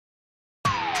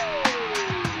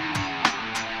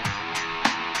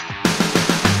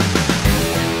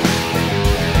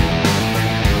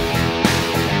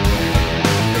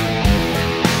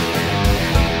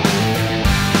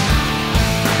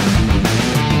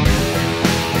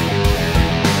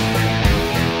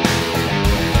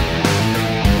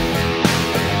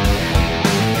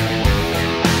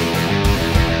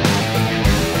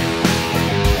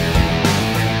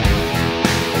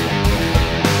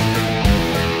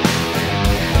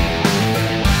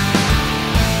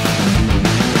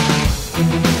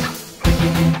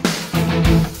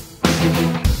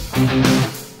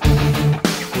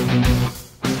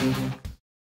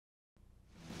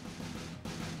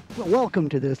Welcome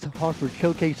to this Hartford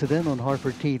Showcase event on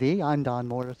Hartford TV. I'm Don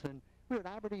Morrison. We're at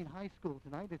Aberdeen High School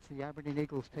tonight. It's the Aberdeen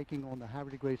Eagles taking on the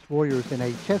Havre Grace Warriors in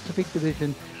a Chesapeake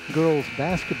Division girls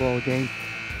basketball game.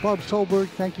 Barb Solberg,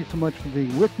 thank you so much for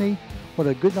being with me. What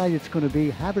a good night it's going to be.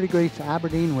 Havre Grace,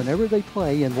 Aberdeen, whenever they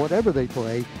play and whatever they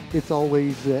play, it's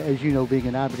always, as you know, being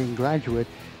an Aberdeen graduate,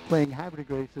 playing Havre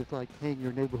Grace is like playing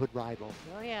your neighborhood rival.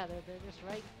 Oh yeah, they're just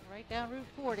right down Route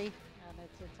 40, and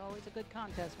it's always a good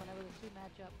contest whenever the two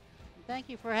match up. And thank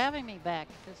you for having me back.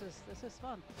 This is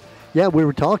fun. Yeah, we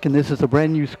were talking. This is a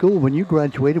brand new school. When you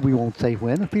graduated, we won't say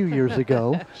when, a few years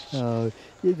ago.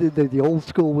 The old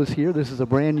school was here. This is a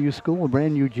brand new school, a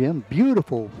brand new gym,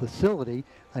 beautiful facility.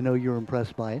 I know you're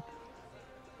impressed by it.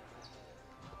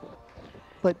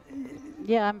 But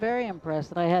yeah, I'm very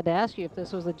impressed. And I had to ask you if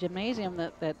this was the gymnasium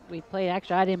that we played.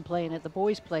 Actually, I didn't play in it. The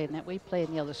boys played in it. We played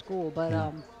in the other school, but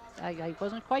yeah. I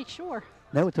wasn't quite sure.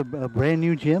 No, it's a brand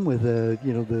new gym with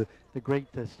the great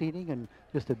seating and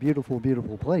just a beautiful,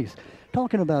 beautiful place.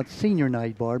 Talking about senior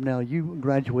night, Barb. Now you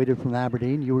graduated from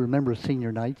Aberdeen. You remember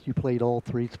senior nights. You played all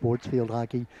three sports: field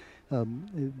hockey,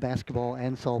 basketball,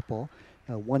 and softball.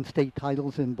 Won state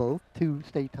titles in both. 2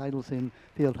 state titles in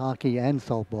field hockey and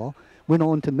softball. Went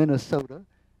on to Minnesota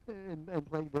and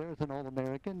played there as an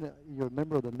All-American. You're a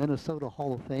member of the Minnesota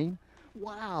Hall of Fame.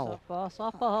 Wow.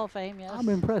 Softball Hall of Fame, yes. I'm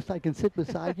impressed. I can sit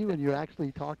beside you and you're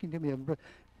actually talking to me.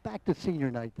 Back to senior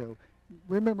night, though.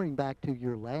 Remembering back to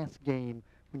your last game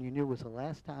when you knew it was the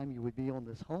last time you would be on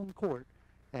this home court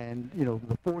and, you know,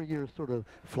 the 4 years sort of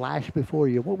flashed before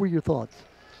you. What were your thoughts?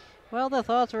 Well, the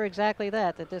thoughts were exactly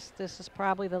that this is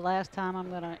probably the last time I'm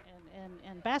going to,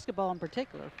 in basketball in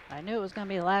particular. I knew it was going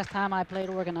to be the last time I played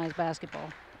organized basketball.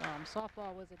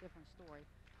 Softball was a different story.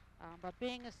 But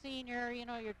being a senior, you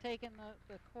know, you're taking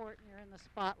the court and you're in the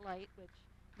spotlight, which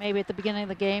maybe at the beginning of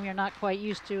the game you're not quite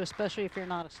used to, especially if you're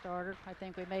not a starter. I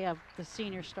think we may have the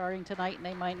seniors starting tonight and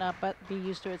they might not be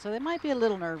used to it, so they might be a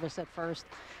little nervous at first.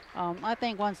 I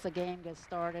think once the game gets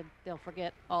started, they'll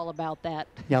forget all about that.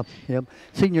 Yep.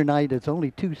 Senior night, it's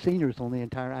only 2 seniors on the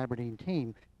entire Aberdeen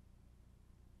team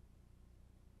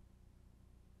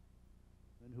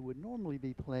who would normally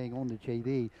be playing on the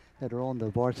JV that are on the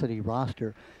varsity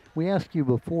roster. We asked you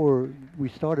before we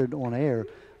started on air,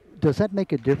 does that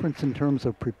make a difference in terms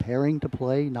of preparing to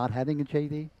play, not having a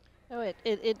JV? Oh,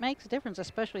 it makes a difference,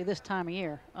 especially this time of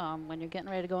year when you're getting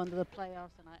ready to go into the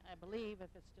playoffs. And I believe, if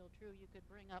it's still true, you could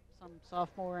bring up some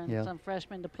sophomore and some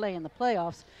freshmen to play in the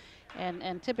playoffs.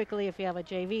 And typically, if you have a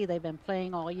JV, they've been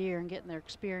playing all year and getting their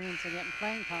experience and getting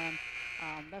playing time.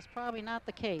 That's probably not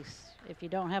the case if you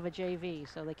don't have a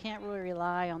JV. So they can't really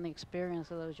rely on the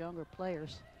experience of those younger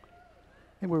players.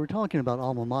 And we were talking about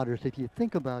alma maters. If you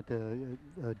think about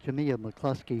Jamia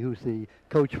McCluskey, who's the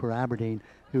coach for Aberdeen,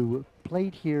 who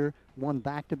played here, won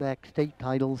back-to-back state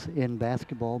titles in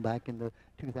basketball back in the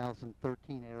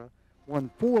 2013 era, won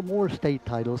 4 more state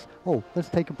titles. Oh, let's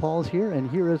take a pause here,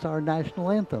 and here is our national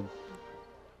anthem.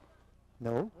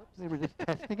 No, they were just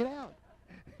testing it out.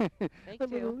 Thank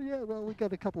you. Yeah, well, we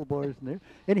got a couple of bars in there.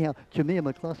 Anyhow, Jamia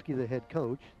McCluskey, the head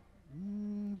coach.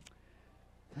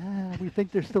 We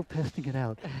think they're still testing it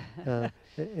out.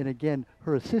 And again,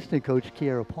 her assistant coach,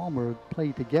 Kiara Palmer,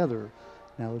 played together.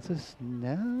 Now, is this,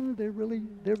 no,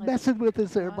 they're messing with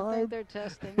us there, Barb. I think they're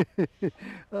testing.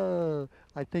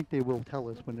 I think they will tell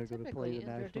us when they're going to play the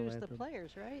national introduce anthem. the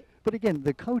players, right? But again,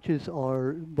 the coaches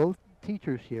are both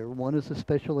teachers here. One is a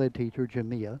special ed teacher,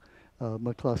 Jamia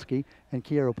McCluskey, and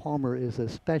Kiara Palmer is a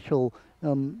special,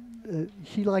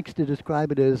 she likes to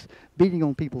describe it as beating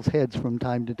on people's heads from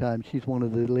time to time. She's one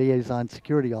of the liaison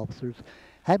security officers.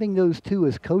 Having those two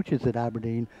as coaches at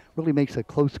Aberdeen really makes a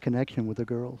close connection with the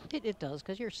girls. It does,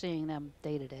 because you're seeing them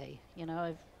day to day. You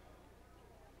know,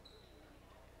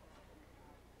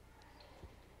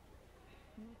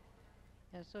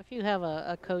 so if you have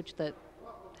a coach that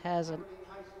has a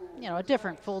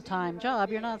different full-time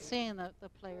job, you're not seeing the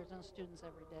players and students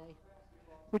every day.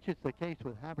 Which is the case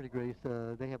with Havre Grace.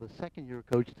 They have a second-year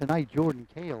coach. Tonight, Jordan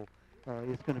Kale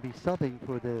is going to be subbing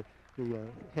for the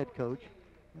head coach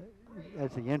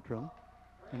as the interim.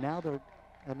 And now they're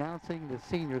announcing the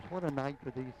seniors. What a night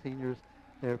for these seniors.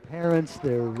 Their parents,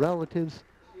 their relatives.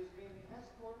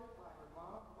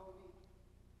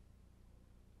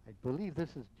 I believe this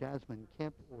is Jasmine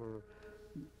Kemp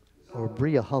or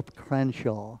Bria Huff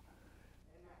Crenshaw.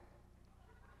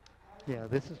 Yeah,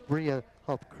 this is Bria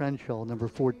Huff Crenshaw, number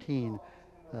 14,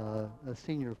 a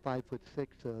senior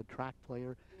 5'6" track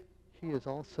player. She is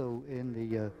also in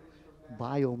the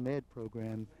biomed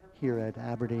program here at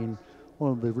Aberdeen.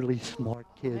 One of the really smart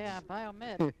kids. Yeah,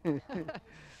 biomed.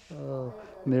 And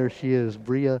there she is,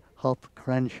 Bria Huff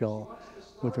Crenshaw,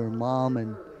 with her mom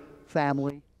and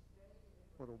family.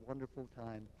 What a wonderful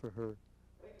time for her.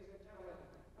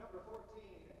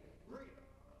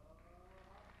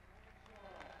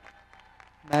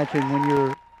 Imagine when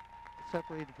you're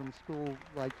separated from school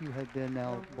like you have been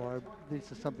now, Barb.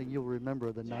 This is something you'll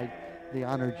remember, the night they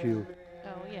honored you.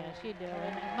 Oh, yes, you do.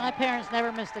 And my parents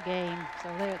never missed a game,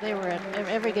 so they were at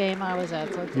every game I was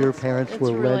at. So Your parents it's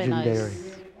were really legendary.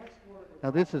 nice.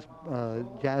 Now this is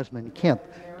Jasmine Kemp.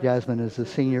 Jasmine is a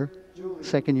senior,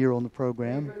 second year on the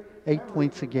program, 8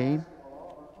 points a game.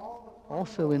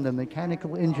 Also in the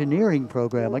mechanical engineering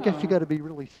program. I guess you got to be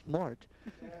really smart.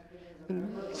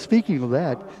 Speaking of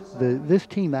that, this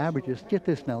team averages, get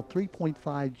this now, 3.5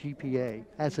 GPA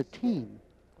as a team.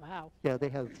 Wow. Yeah, they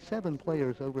have 7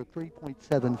 players over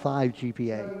 3.75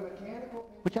 GPA,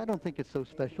 which I don't think is so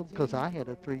special because I had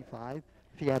a 3.5.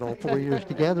 If you had all 4 years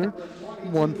together,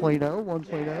 1.0,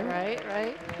 1.0. Right,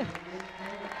 right.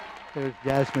 There's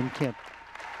Jasmine Kemp.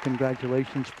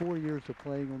 Congratulations, 4 years of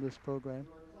playing on this program.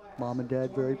 Mom and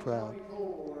Dad very proud.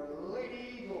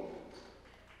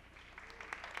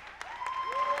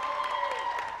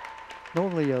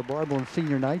 Normally, Barb, on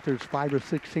senior night, there's 5 or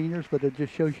 6 seniors, but it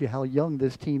just shows you how young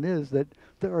this team is that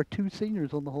there are 2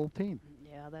 seniors on the whole team.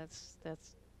 Yeah, that's.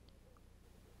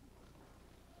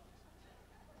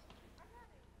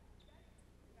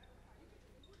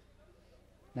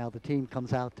 Now the team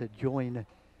comes out to join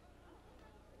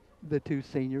the 2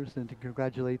 seniors and to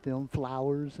congratulate them.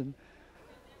 Flowers, and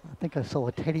I think I saw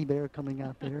a teddy bear coming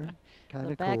out there.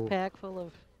 Kind of cool. Backpack full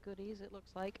of goodies, it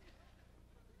looks like.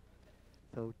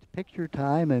 So picture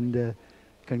time, and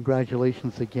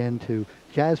congratulations again to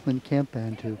Jasmine Kemp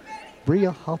and to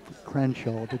Bria Huff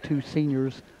Crenshaw, the 2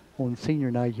 seniors on senior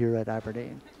night here at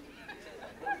Aberdeen.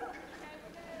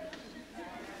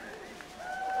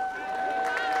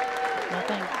 I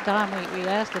think, Don, we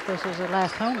asked if this was the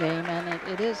last home game, and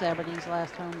it is Aberdeen's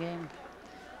last home game,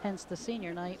 hence the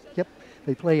senior night. Yep.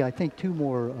 They play, I think, 2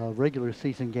 more regular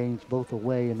season games, both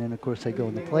away, and then, of course, they go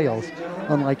in the playoffs.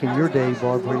 Unlike in your day,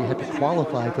 Barb, where you had to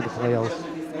qualify for the playoffs,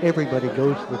 everybody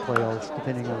goes to the playoffs,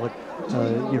 depending on what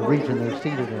region they're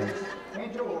seated in.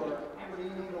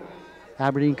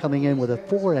 Aberdeen coming in with a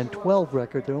 4-12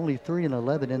 record. They're only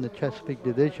 3-11 in the Chesapeake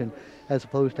division, as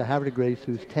opposed to Havre Grace,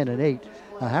 who's 10-8.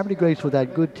 Havre Grace with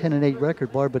that good 10-8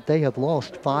 record, Barb, but they have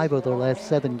lost 5 of their last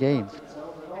 7 games.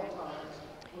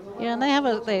 Yeah, and they have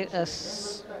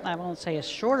I won't say a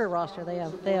shorter roster. They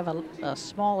have a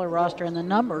smaller roster in the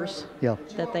numbers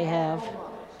that they have.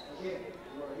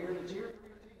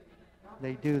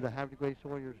 They do. The Havre Grace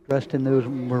Warriors dressed in those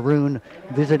maroon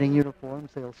visiting uniforms.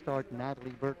 They'll start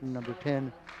Natalie Burton, number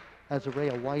 10,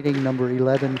 Azarea Whiting, number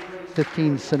 11,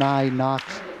 15, Sinai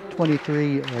Knox,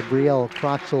 23, Brielle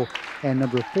Croxel, and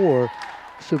number 4,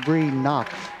 Sabri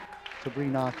Knox. Sabri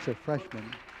Knox, a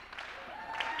freshman.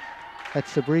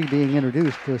 That's Sabri being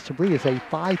introduced. Sabri is a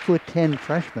 5'10"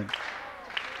 freshman.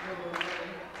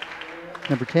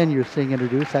 Number 10 you're seeing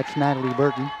introduced, that's Natalie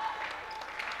Burton.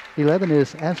 11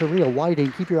 is Azarea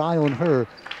Whiting. Keep your eye on her.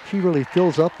 She really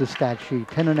fills up the stat sheet.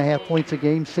 10.5 points a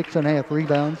game, 6.5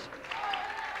 rebounds.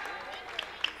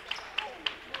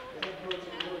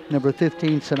 Number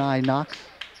 15, Sinai Knox.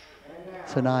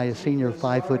 Sinai, a senior,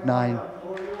 5'9".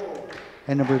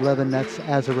 And number 11, that's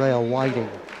Azarea Whiting.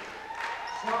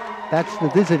 That's the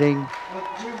visiting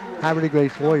Havre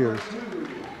Grace Warriors.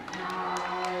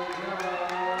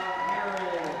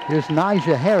 Here's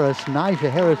Nija Harris. Nija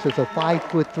Harris is a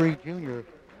 5'3" junior,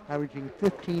 averaging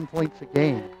 15 points a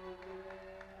game.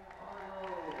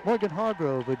 Morgan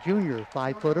Hargrove, a junior,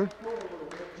 5-footer.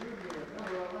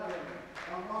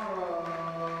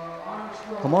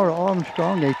 Amara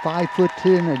Armstrong, a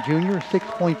 5'10", a junior, 6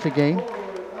 points a game.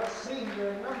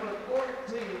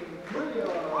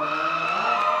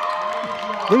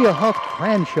 Bria Huff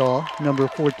Cranshaw, number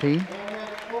 14,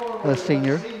 a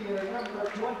senior.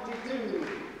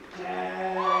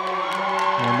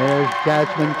 And there's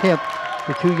Jasmine Kemp,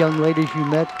 the 2 young ladies you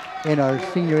met in our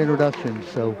senior introduction.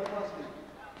 So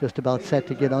just about set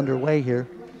to get underway here.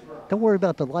 Don't worry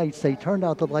about the lights. They turned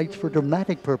out the lights for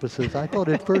dramatic purposes. I thought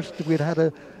at first we'd had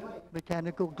a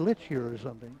mechanical glitch here or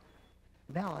something.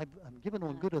 Now I'm given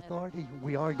on good authority,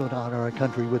 we are going to honor our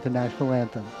country with the national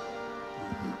anthem.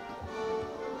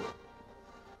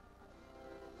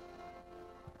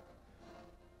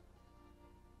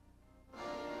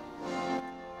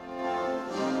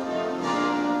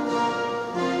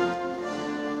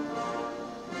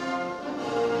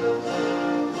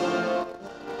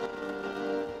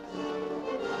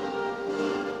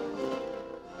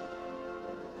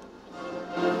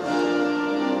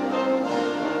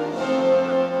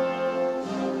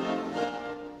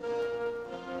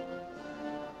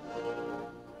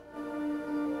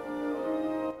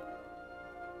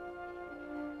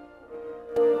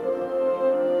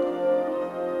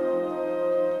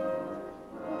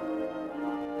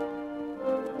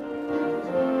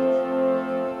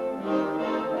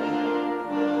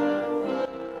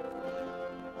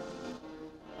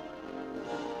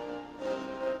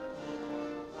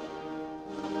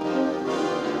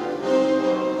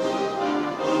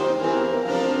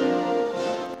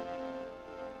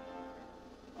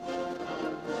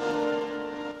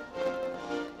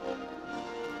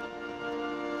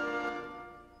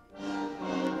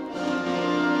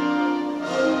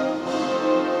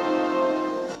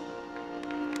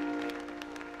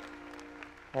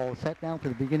 now for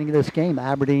the beginning of this game.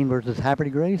 Aberdeen versus Havre de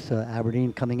Grace.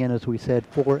 Aberdeen coming in, as we said,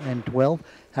 4-12.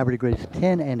 Havre de Grace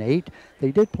 10-8.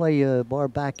 They did play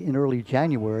Barb back in early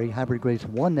January. Havre de Grace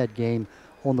won that game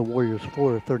on the Warriors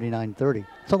floor, 39-30.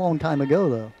 It's a long time ago,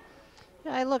 though.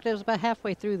 Yeah, I looked. It was about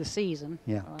halfway through the season.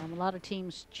 Yeah. A lot of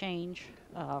teams change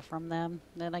from them.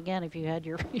 Then again, if you had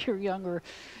your your younger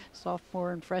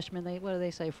sophomore and freshman, what do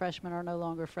they say? Freshmen are no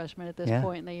longer freshmen at this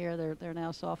point in the year. They're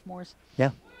now sophomores.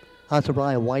 Yeah.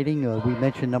 Azariah Whiting, we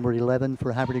mentioned number 11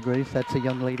 for Havre de Grace. That's a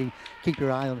young lady. Keep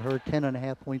your eye on her.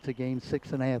 10.5 points a game,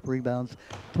 6.5 rebounds,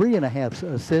 3.5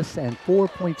 assists, and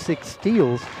 4.6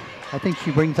 steals. I think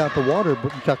she brings out the water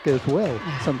chuck as well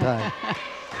sometimes.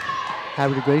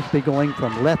 Havre de Grace be going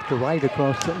from left to right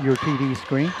across your TV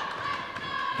screen.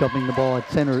 Jumping the ball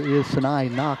at center is Sinai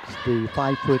Knox, the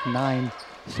 5'9"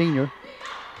 senior.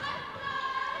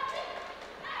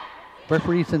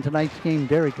 Referees in tonight's game,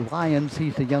 Derek Lyons.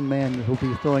 He's the young man who'll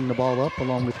be throwing the ball up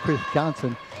along with Chris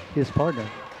Johnson, his partner.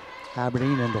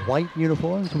 Aberdeen in the white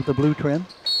uniforms with the blue trim,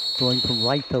 going from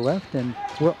right to left, and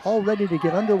we're all ready to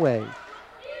get underway.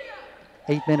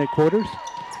 8-minute quarters.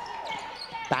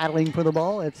 Battling for the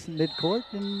ball. It's midcourt,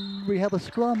 and we have a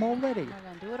scrum already. We're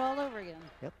going to do it all over again.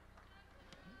 Yep.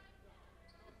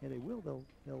 Yeah, they will.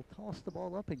 They'll toss the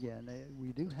ball up again. We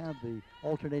do have the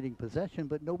alternating possession,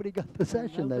 but nobody got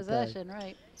possession no that time. possession,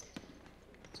 right.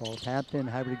 Ball tapped in.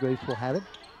 Havre de Grace will have it.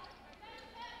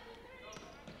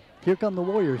 Here come the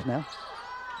Warriors now.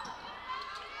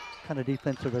 What kind of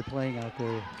defense are they playing out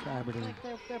there, Aberdeen?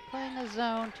 Like they're playing a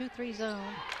zone, 2-3 zone.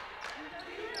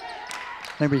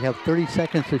 Remember, you have 30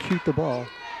 seconds to shoot the ball.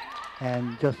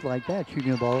 And just like that,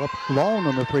 shooting the ball up long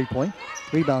on the three-point.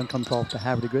 Rebound comes off to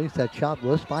Havre de Grace. That shot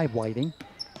was by Whiting.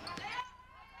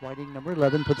 Whiting, number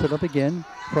 11, puts it up again.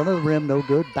 Front of the rim, no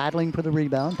good. Battling for the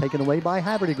rebound, taken away by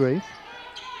Havre de Grace.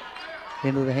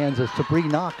 Into the hands of Sabree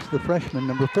Knox, the freshman,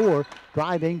 number 4.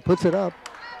 Driving, puts it up.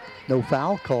 No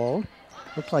foul called.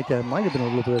 Looks like there might have been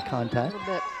a little bit of contact. A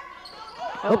little bit.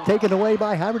 Oh, taken away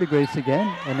by Havre de Grace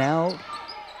again. And now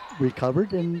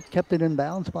recovered and kept it in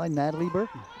bounds by Natalie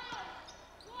Burton.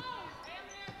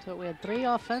 So we had 3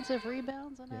 offensive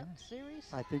rebounds in that series?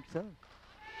 I think so.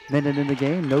 Minute in the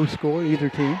game, no score, either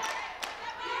team.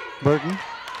 Burton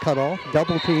cut off,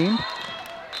 double teamed.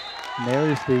 And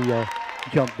there is the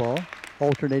jump ball.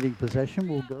 Alternating possession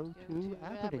will go to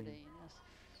Aberdeen. Yes.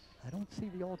 I don't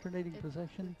see the alternating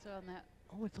possession. It's on that.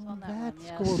 Oh, it's on on that that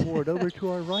one, yes. scoreboard over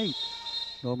to our right.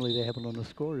 Normally they have it on the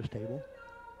scorer's table.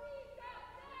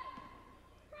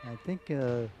 I think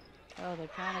Oh, they're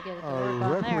trying to get it to our work on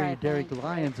there, referee, I Derek think.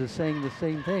 Lyons, is saying the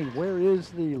same thing. Where is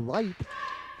the light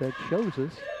that shows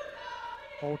us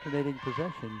alternating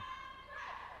possession?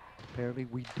 Apparently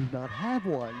we do not have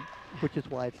one, which is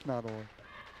why it's not on.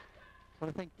 But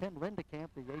I think Tim Lindekamp,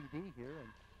 the AD here, and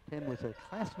Tim was a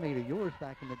classmate of yours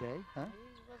back in the day, huh?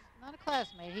 He was not a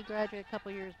classmate. He graduated a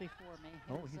couple years before me.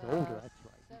 Oh, he's older, that's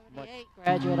right. 78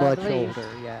 graduate, much I believe. older,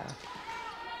 yeah.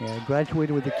 Yeah,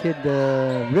 graduated with the kid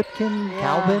Ripken,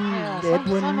 Calvin,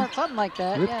 Edwin. Something like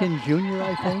that, Ripken Jr.,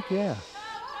 I think, yeah.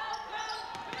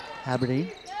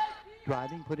 Aberdeen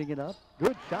driving, putting it up.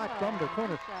 Good shot from the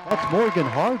corner. That's Morgan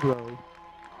Hargrove.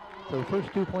 So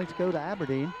first 2 points go to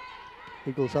Aberdeen.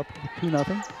 Eagles up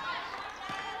 2-0.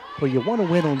 Well, you want to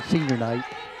win on senior night.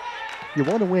 You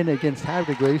want to win against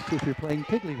Havre de Grace. If you're playing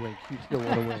Tiddlywinks, you still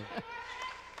want to win.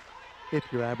 If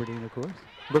you're Aberdeen, of course.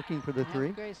 Looking for the three.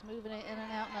 Grace moving it in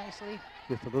and out nicely.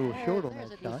 Just a little short on that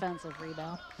There's a shot. defensive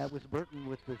rebound. That was Burton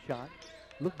with the shot.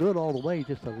 Looked good all the way,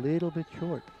 just a little bit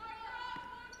short.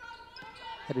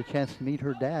 Had a chance to meet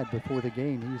her dad before the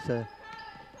game. He's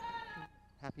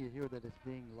happy to hear that it's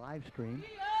being live streamed.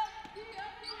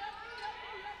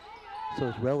 So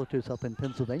his relatives up in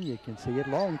Pennsylvania can see it.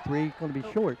 Long three, going to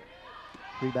be short.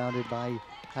 Rebounded by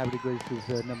Havre de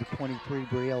Grace's number 23,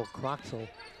 Brielle Croxall.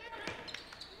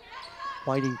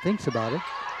 Whiting thinks about it.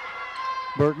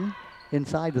 Burton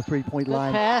inside the three-point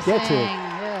line. Passing. Gets it.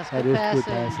 Yes, that is good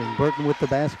passing. Burton with the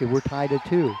basket. We're tied at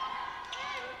 2.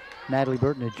 Natalie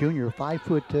Burton, a junior,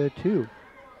 5'2",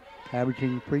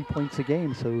 averaging 3 points a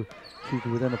game. So she's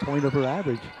within a point of her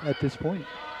average at this point.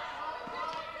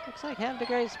 Looks like Havre de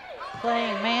Grace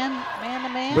playing man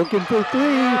to man. Looking for 3.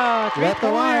 Oh, Left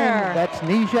the line. That's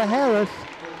Nisha Harris.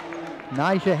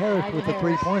 Nisha Harris with the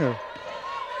three-pointer.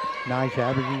 Nisha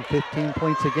averaging 15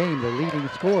 points a game, the leading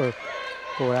scorer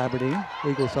for Aberdeen.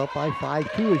 Eagles up by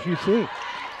 5-2, as you see.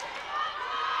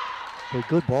 But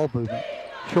good ball movement.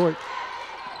 Short.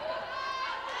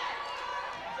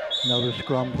 Another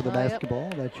scrum for the basketball.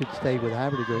 That should stay with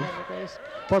Havre de Grace.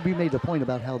 Barbie made the point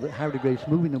about how the Havre de Grace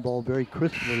moving the ball very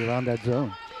crisply around that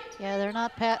zone. Yeah, they're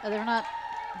not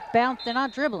bounce. They're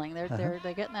not dribbling. They're Uh-huh.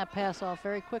 they're getting that pass off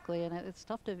very quickly, and it's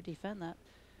tough to defend that.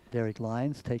 Derek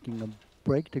Lyons taking a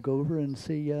break to go over and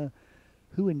see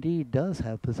who indeed does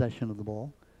have possession of the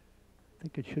ball. I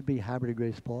think it should be Havre de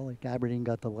Grace ball. Like Aberdeen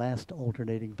got the last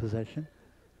alternating possession.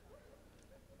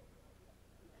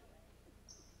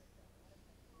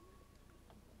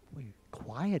 Boy,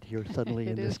 quiet here suddenly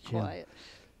in It this is gym. quiet.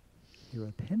 You're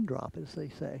a pin drop, as they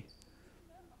say.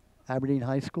 Aberdeen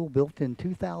High School, built in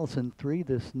 2003.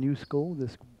 This new school,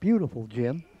 this beautiful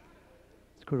gym.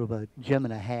 It's sort of a gym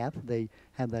and a half. They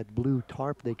have that blue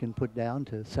tarp they can put down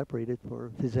to separate it for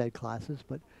phys ed classes.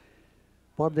 But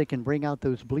Barb, they can bring out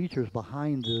those bleachers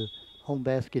behind the home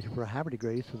basket for Havre de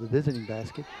Grace, or the visiting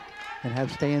basket, and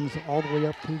have stands all the way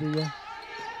up to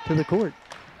the court.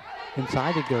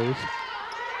 Inside it goes.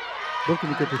 Looking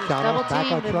to get the shot off, back out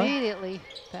Double-teamed front. immediately.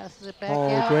 Passes it back Oh,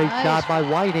 out. great Nice. shot by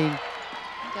Whiting.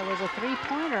 That was a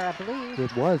three-pointer, I believe.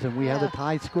 It was, and we have a Yeah,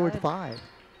 tie score at tied. 5.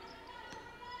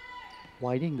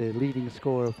 Whiting, the leading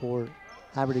scorer for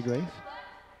Havre de Grace.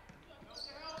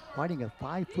 Whiting, a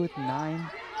 5'9"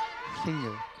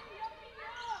 senior.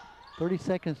 30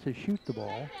 seconds to shoot the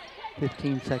ball.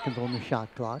 15 seconds on the shot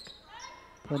clock.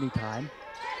 Plenty time.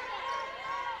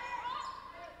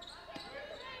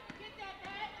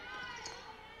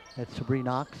 That's Sabrina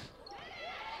Knox.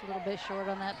 A little bit short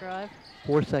on that drive.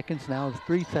 4 seconds now, it's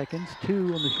 3 seconds,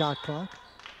 2 on the shot clock.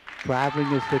 Traveling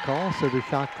is the call, so the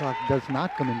shot clock does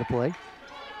not come into play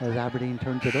as Aberdeen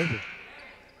turns it over.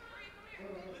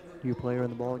 New player in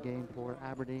the ball game for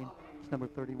Aberdeen. It's number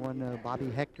 31, Bobby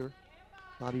Hector.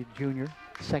 Bobby Jr.,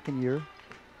 second year.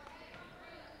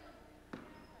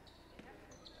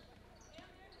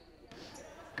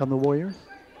 Come the Warriors.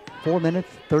 4 minutes,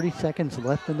 30 seconds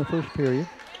left in the first period.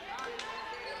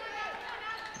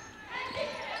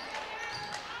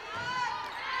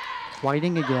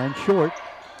 Whiting again, short.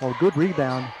 Oh, good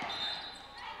rebound.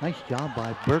 Nice job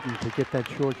by Burton to get that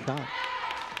short shot.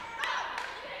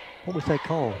 What was that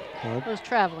call, Barb? It was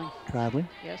traveling. Traveling.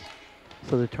 Yes.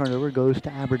 So the turnover goes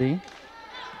to Aberdeen.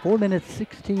 4 minutes,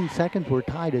 16 seconds. We're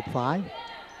tied at 5.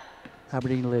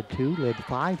 Aberdeen led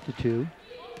 5-2.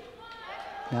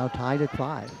 Now tied at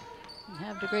 5.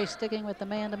 Havre de Grace sticking with the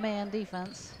man-to-man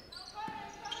defense.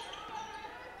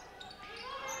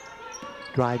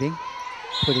 Driving,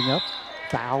 putting up,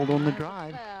 fouled on the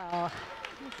drive. Foul.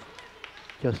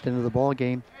 Just into the ball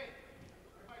game.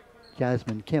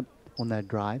 Jasmine Kemp on that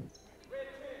drive.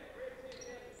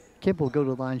 Kemp will go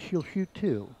to the line. She'll shoot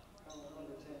 2.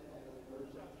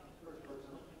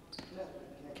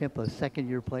 Kemp, a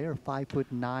second-year player,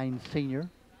 5'9" senior.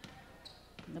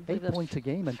 8 points a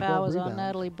game and 12 Foul was rebounds. on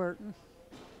Natalie Burton.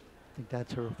 I think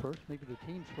that's her first, maybe the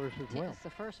team's first as well. It's the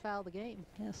first foul of the game.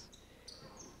 Yes.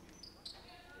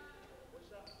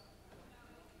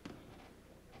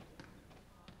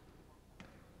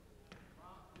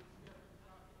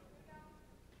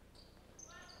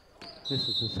 This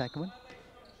is the second one.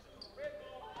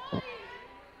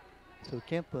 So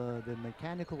Kemp, the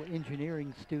mechanical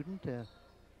engineering student,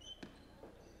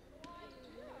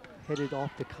 headed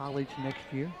off to college next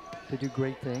year to do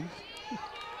great things.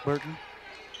 Burton.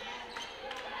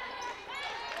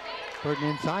 Burton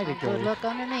inside it goes. Good look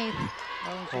underneath.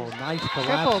 Oh, nice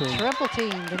collapsing. Triple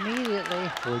teamed immediately.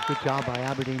 Boy, good job by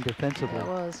Aberdeen defensively. That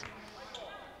was.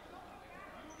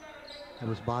 It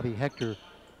was Bobby Hector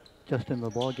just in the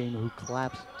ball game who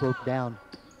collapsed, broke down.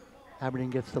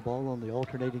 Aberdeen gets the ball on the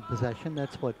alternating possession.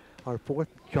 That's what our 4th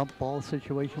jump ball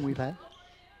situation we've had.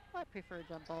 I prefer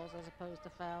jump balls as opposed to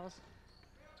fouls.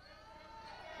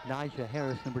 Nija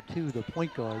Harris, number 2, the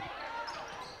point guard.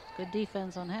 Good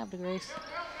defense on Havre de Grace.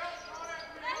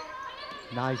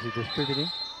 Nija distributing.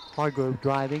 Hargrove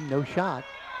driving, no shot.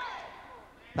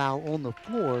 Foul on the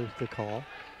floor is the call.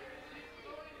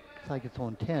 Looks like it's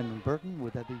on 10. Burton,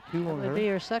 would that be 2 That on would her? be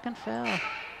her second foul. That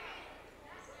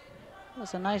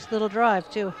was a nice little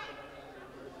drive, too.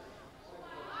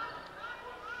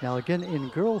 Now again, in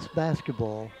girls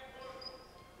basketball,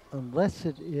 unless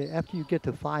after you get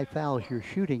to 5 fouls, you're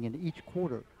shooting in each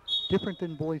quarter. Different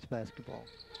than boys basketball.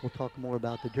 We'll talk more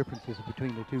about the differences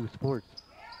between the two sports.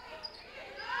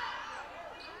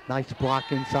 Nice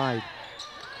block inside.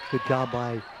 Good job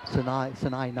by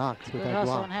Sinai Knox with Good that hustle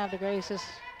block. on Havre de Grace is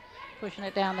pushing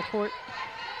it down the court.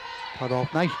 Cut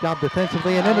off. Nice job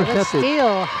defensively and Good intercepted.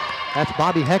 steal. That's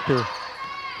Bobby Hector.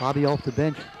 Bobby off the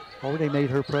bench. Already made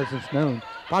her presence known.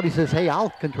 Bobby says, hey,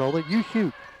 I'll control it. You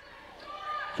shoot.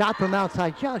 Shot from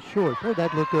outside, just short. Boy,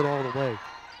 that looked good all the way.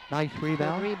 Nice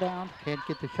rebound. Good rebound. Can't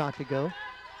get the shot to go.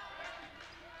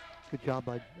 Good job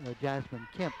by Jasmine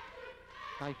Kemp.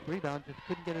 Nice rebound, just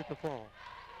couldn't get it to fall.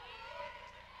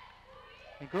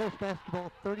 In girls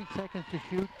basketball, 30 seconds to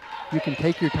shoot. You can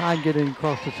take your time getting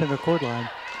across the center court line.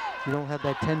 You don't have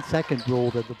that 10-second rule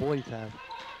that the boys have.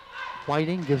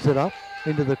 Whiting gives it up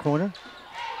into the corner.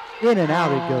 In and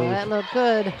out it goes. That looked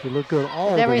good. It looked good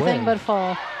all the way. Everything but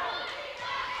fall.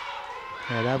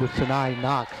 Yeah, that was Sinai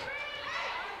Knox.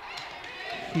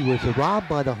 She was robbed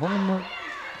by the home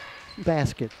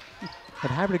basket.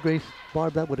 At Havre de Grace,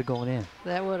 Barb, that would have gone in.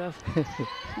 That would have.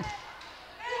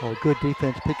 Oh, good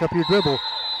defense. Pick up your dribble.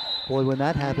 Boy, when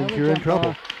that happens, you're in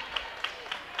trouble.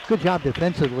 Good job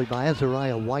defensively by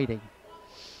Azariah Whiting.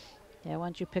 Yeah,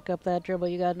 once you pick up that dribble,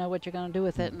 you got to know what you're going to do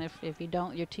with it. And if you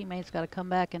don't, your teammates got to come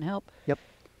back and help. Yep.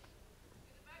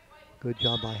 Good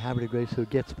job by Havre de Grace, who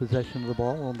gets possession of the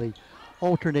ball on the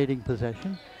alternating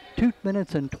possession. 2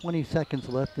 minutes and 20 seconds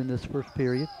left in this first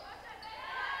period.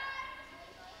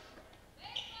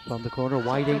 From the corner,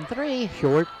 Whiting. Three.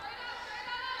 Short.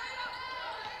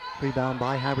 Rebound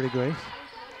by Havre de Grace.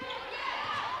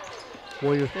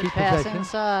 Warriors Good keep pass possession.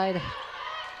 Inside.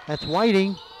 That's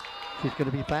Whiting. She's going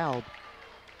to be fouled.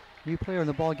 New player in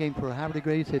the ball game for Havre de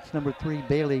Grace. It's number 3,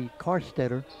 Bailey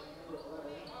Karstetter.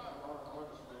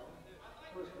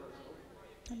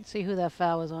 Didn't see who that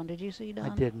foul was on. Did you see, Don?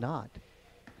 I did not.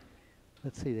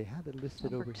 Let's see. They have it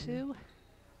listed Number over 2. here.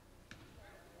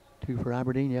 2 for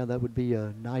Aberdeen. Yeah, that would be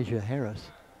Nija Harris.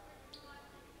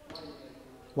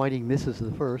 Whiting misses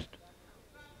the first.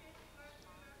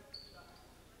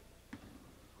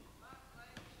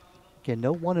 Again,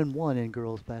 no 1-and-1 in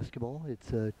girls basketball.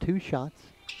 It's 2 shots.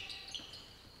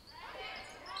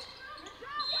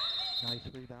 Nice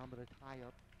rebound, but a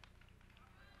tie-up.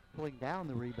 Pulling down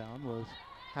the rebound was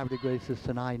Havre de Grace's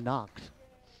Sinai Knox.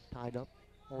 Tied up,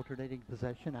 alternating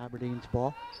possession, Aberdeen's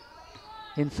ball.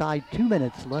 Inside 2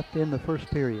 minutes left in the first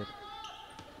period.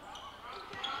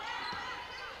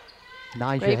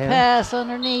 Nija Great Harris. pass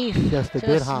underneath. Just a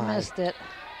bit high. Missed it.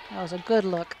 That was a good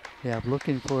look. Yeah,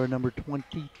 looking for number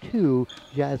 22,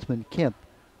 Jasmine Kemp.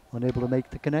 Unable to make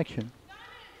the connection.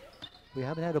 We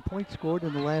haven't had a point scored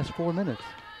in the last 4 minutes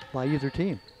by either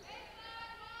team.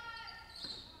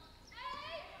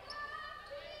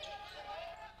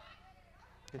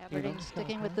 Aberdeen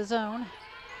sticking with the zone.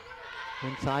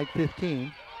 Inside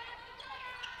 15.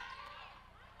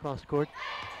 Cross court.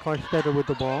 Karstetter with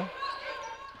the ball.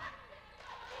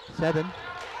 7.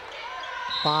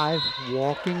 5.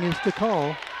 Walking is the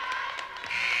call.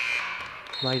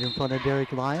 Right in front of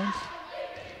Derek Lyons.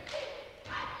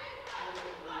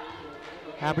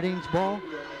 Aberdeen's ball.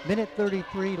 Minute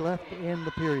 33 left in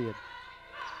the period.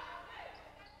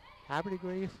 Havre de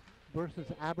Grace versus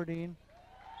Aberdeen.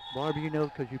 Barb, you know,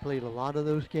 because you played a lot of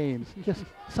those games, just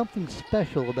something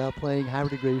special about playing Havre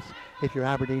de Grace if you're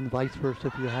Aberdeen, vice versa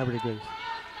if you're Havre de Grace.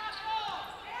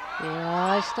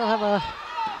 Yeah, I still have a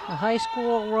high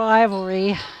school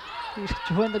rivalry. We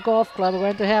joined the golf club. We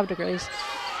went to Havre de Grace.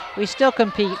 We still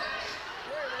compete.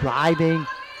 Driving,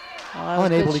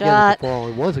 unable to get it to fall.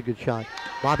 It was a good shot.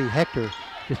 Bobby Hector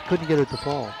just couldn't get it to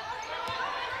fall.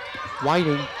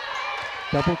 Whiting,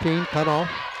 double team, cut off.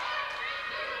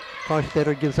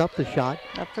 Karstetter gives up the shot.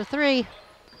 Up for 3.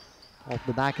 Off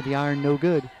the back of the iron, no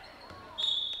good.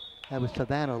 That was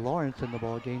Savannah Lawrence in the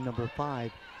ball game, number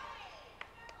 5.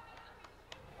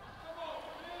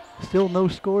 Still no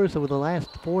scores over the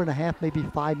last 4.5, maybe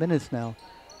 5 minutes now.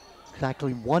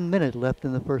 Exactly 1 minute left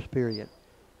in the first period.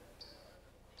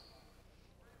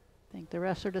 I think the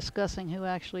refs are discussing who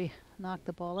actually knocked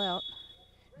the ball out.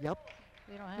 Yep.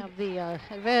 We don't have the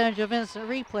advantage of instant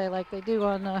replay like they do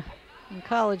on in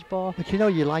college ball. But you know,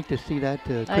 you like to see that.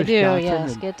 Chris I do, Johnson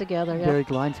yes. and Get together. Derek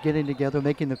Lyons getting together,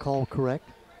 making the call correct.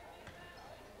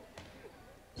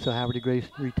 So Havre de Grace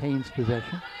retains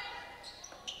possession.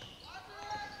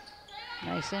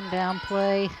 Nice inbound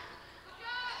play.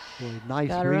 Boy, nice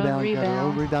Got her own rebound. Got her own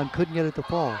rebound. rebound. Couldn't get it to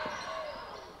fall.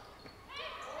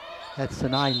 That's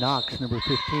Sinai Knox, number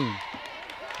 15.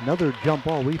 Another jump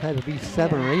ball. We've had at least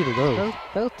 7 or 8 of those.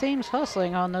 Both teams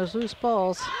hustling on those loose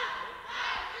balls.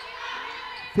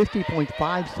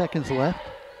 50.5 seconds left.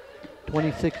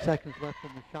 26 seconds left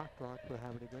on the shot clock for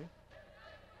Havre de Grace.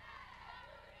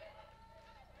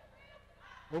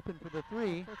 Open for the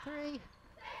 3. For 3.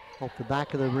 Off the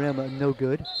back of the rim, no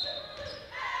good.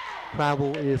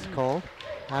 Travel is called.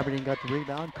 Aberdeen got the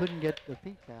rebound, couldn't get the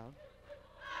feet down.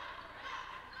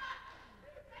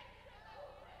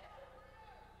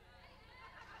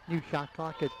 New shot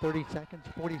clock at 30 seconds,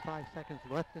 45 seconds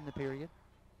left in the period.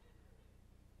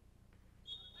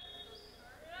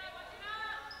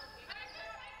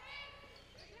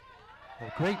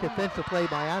 A great defensive play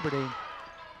by Aberdeen.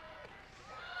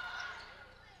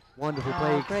 Wonderful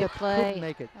play, Great except play. couldn't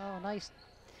make it. Oh, nice.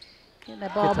 Getting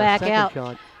that ball Gets a back second out.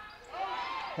 shot.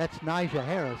 That's Nija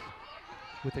Harris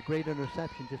with a great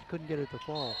interception. Just couldn't get it to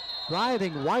fall.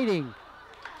 Driving, Whiting.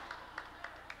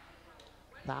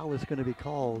 Foul is going to be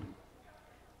called.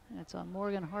 It's on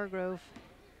Morgan Hargrove.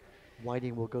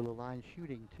 Whiting will go to the line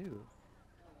shooting too.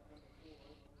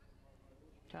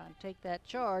 Trying to take that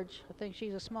charge. I think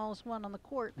she's the smallest one on the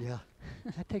court. Yeah,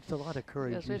 that takes a lot of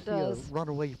courage. Yes, you it see does. a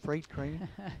runaway freight train,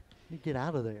 you get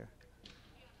out of there.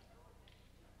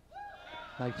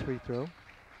 Nice free throw.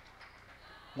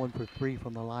 1 for 3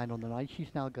 from the line on the night. She's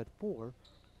now got 4.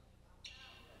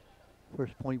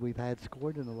 First point we've had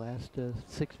scored in the last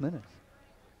 6 minutes.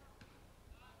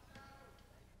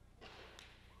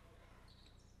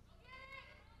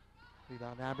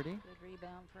 Rebound Aberdeen. Good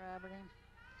rebound for Aberdeen.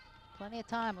 Plenty of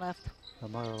time left.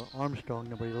 Amara Armstrong,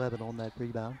 number 11, on that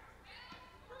rebound.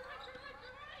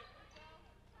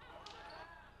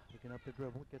 Picking up the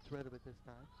dribble, gets rid of it this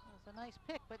time. It was a nice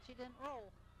pick, but she didn't roll.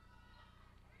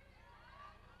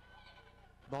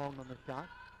 Long on the shot.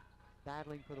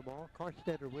 Battling for the ball.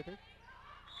 Karstetter with it.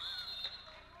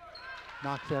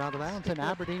 Knocks it out of bounds, and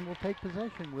Aberdeen will take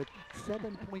possession with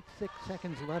 7.6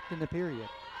 seconds left in the period.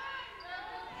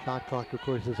 Shot clock, of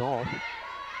course, is off.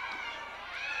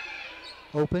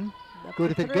 Open.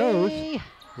 Good if it goes. A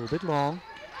little bit long.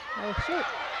 Oh, shoot.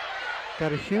 Got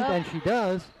to shoot, and she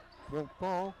does. Won't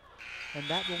fall. And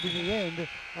that will be the end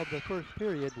of the first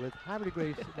period with Havre de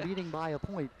Grace leading by a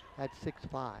point at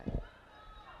 6-5.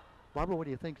 Barbara, what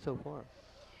do you think so far?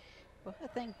 Well, I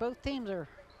think both teams are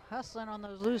hustling on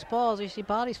those loose balls. You see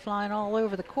bodies flying all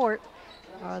over the court.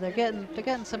 They're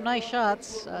getting some nice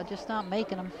shots, just not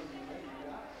making them.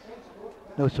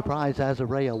 No surprise,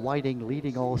 Azarea Whiting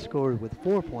leading all scorers with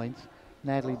 4 points.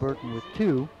 Natalie Burton with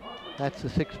 2. That's the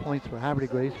 6 points for Havre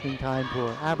de Grace. Meantime,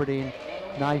 for Aberdeen,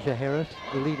 Nija Harris,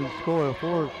 the leading scorer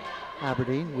for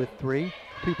Aberdeen with 3.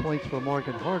 2 points for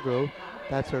Morgan Hargrove.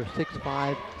 That's her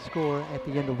 6-5 score at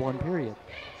the end of one period.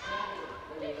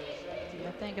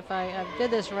 I think if I did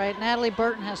this right, Natalie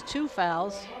Burton has 2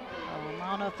 fouls. I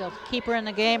don't know if they'll keep her in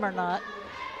the game or not.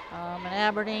 And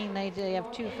Aberdeen, they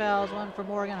have 2 fouls, one for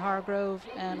Morgan Hargrove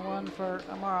and one for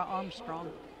Amara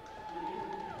Armstrong.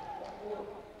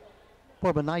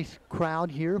 Well, a nice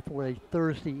crowd here for a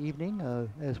Thursday evening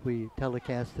as we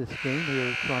telecast this game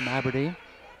here from Aberdeen.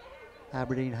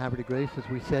 Aberdeen, Havre de Grace, as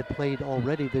we said, played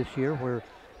already this year, where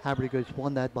Havre de Grace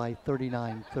won that by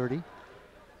 39-30.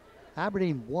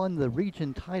 Aberdeen won the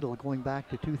region title going back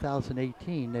to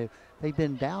 2018. They've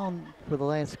been down for the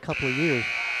last couple of years.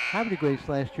 Havre de Grace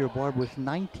last year, Barb, was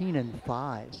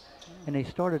 19-5, and they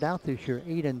started out this year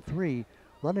 8-3,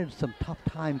 run into some tough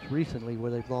times recently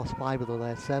where they've lost 5 of the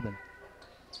last 7.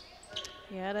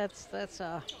 Yeah, that's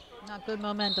not good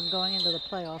momentum going into the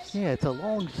playoffs. Yeah, it's a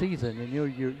long season, and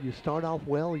you start off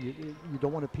well. You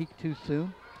don't want to peak too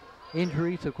soon.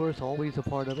 Injuries, of course, always a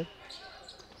part of it.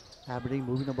 Aberdeen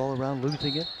moving the ball around,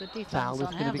 losing it. Good defense foul is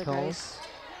on going to be Havre de called. Grace.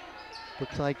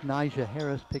 Looks like Nija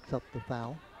Harris picks up the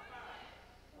foul.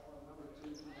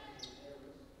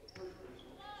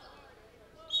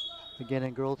 Again,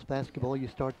 in girls basketball, you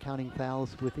start counting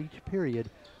fouls with each period.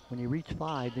 When you reach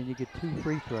 5, then you get 2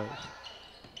 free throws.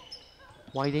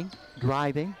 Whiting,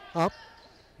 driving, up,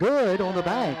 good on the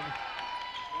bank.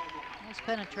 Nice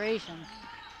penetration.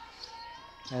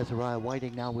 Azariah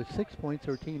Whiting now with 6 points,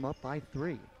 her team up by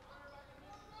 3.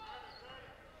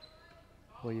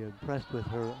 Well, you're impressed with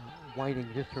her, Whiting,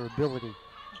 just her ability.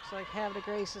 Looks like Havre de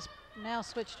Grace has now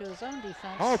switched to his own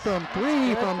defense. Oh, from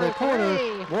 3 from the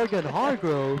corner, Morgan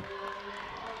Hargrove.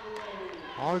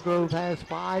 Hargrove has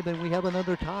 5, and we have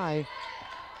another tie.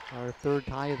 Our 3rd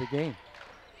tie of the game.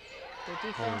 Good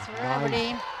defense for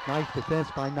Aberdeen. Nice defense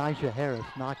by Nija Harris,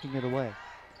 knocking it away.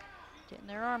 Getting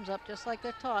their arms up just like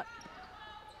they're taught.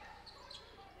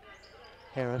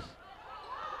 Harris.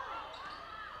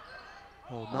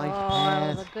 Oh, nice pass.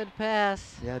 That was a good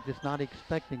pass. Yeah, just not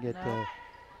expecting it. No.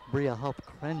 Bria Huff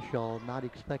Crenshaw not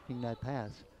expecting that pass.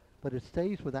 But it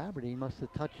stays with Aberdeen. Must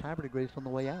have touched Havre de Grace on the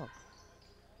way out.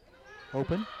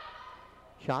 Open.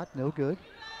 Shot, no good.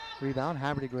 Rebound,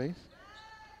 Havre de Grace.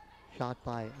 Shot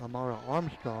by Amara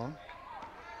Armstrong.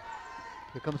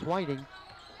 Here comes Whiting.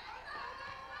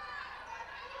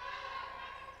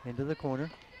 Into the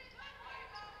corner.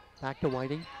 Back to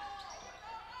Whiting.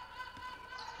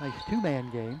 Nice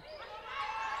 2-man game.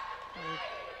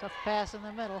 Tough pass in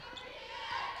the middle.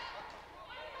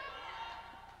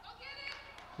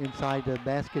 Inside the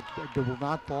basket, that will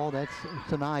not fall. That's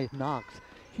Sanai Knox.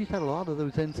 She's had a lot of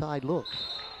those inside looks.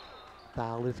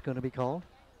 Foul is going to be called.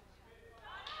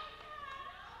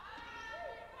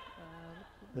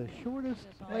 The shortest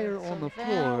player on the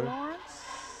floor,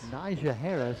 Nija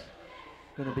Harris,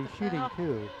 going to be shooting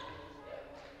too.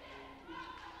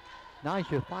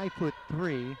 Nija,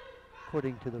 5'3",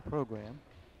 according to the program.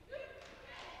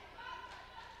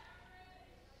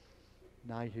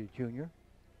 Nija Jr.,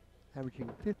 averaging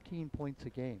 15 points a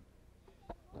game.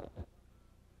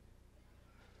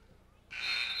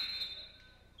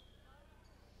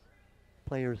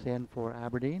 Players in for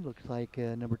Aberdeen. Looks like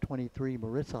number 23,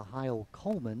 Marissa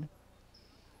Heil-Coleman.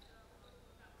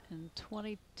 And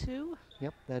 22.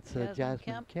 Yep, that's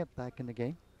Jasmine Kemp back in the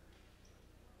game.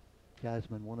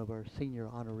 Jasmine, one of our senior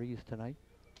honorees tonight.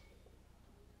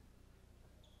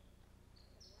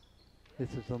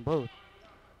 This is them both.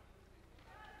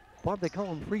 Barb, they call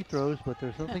them free throws, but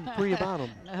there's nothing free about them.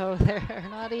 No, they're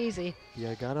not easy.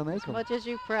 You gotta make them. As much as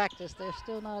you practice, they're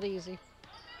still not easy.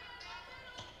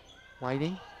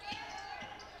 Whiting,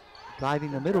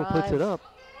 driving the middle, puts it up.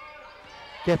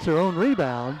 Gets her own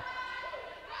rebound.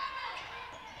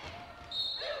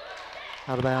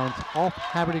 Out of bounds, off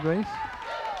Havre Grace.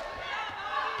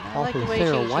 I like the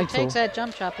way she takes that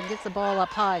jump shot and gets the ball up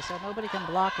high so nobody can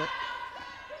block it.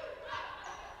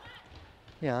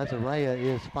 Yeah, Azariah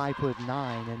is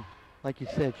 5'9", and like you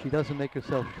said, she doesn't make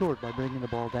herself short by bringing the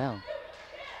ball down.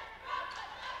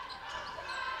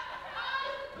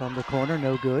 From the corner,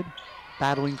 no good.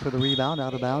 Battling for the rebound,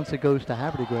 out of bounds. It goes to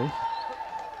Havre Grace.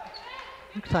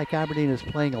 Looks like Aberdeen is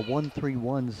playing a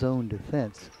 1-3-1 zone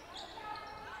defense.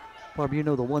 Barb, you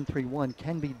know the 1-3-1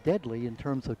 can be deadly in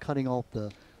terms of cutting off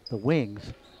the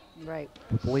wings. Right.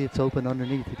 But boy, it's open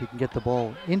underneath if you can get the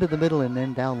ball into the middle and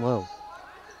then down low.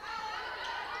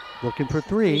 Looking for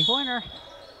three. Three-pointer.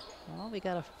 Well, we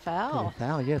got a foul. A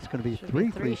foul, yeah, it's going to be Should three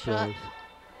be free shot. throws.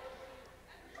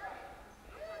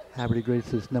 Havre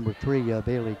Grace's number 3,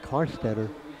 Bailey Karstetter.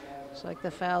 Looks like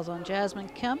the foul's on Jasmine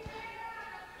Kemp.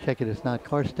 Check it, it's not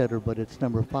Karstetter, but it's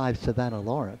number 5, Savannah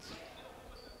Lawrence.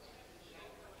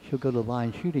 She'll go to the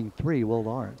line shooting 3, Will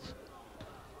Lawrence.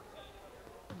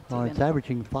 Lawrence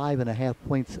averaging 5.5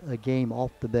 points a game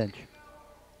off the bench.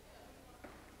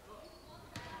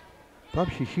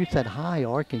 Probably she shoots that high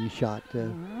arcing shot.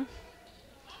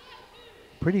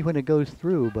 Pretty when it goes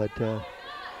through, but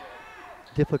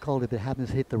difficult if it happens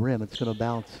to hit the rim. It's going to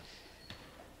bounce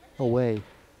away.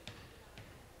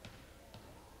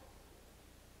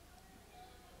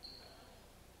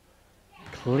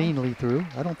 Cleanly through.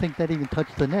 I don't think that even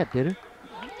touched the net, did it?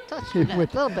 Touched the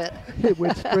net a little bit. It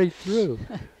went straight through.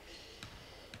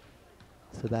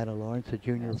 Savannah Lawrence, a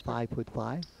junior,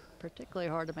 5'5". Particularly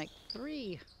hard to make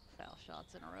 3 foul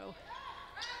shots in a row.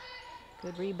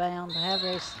 Good rebound.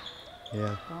 Havre's.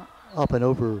 Yeah. Up and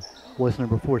over was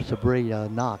number 4,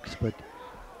 Sabri Knox, but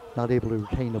not able to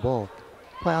retain the ball.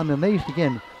 But I'm amazed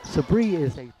again. Sabri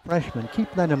is a freshman.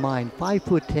 Keep that in mind.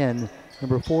 5'10".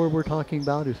 Number 4 we're talking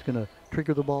about is going to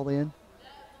trigger the ball in.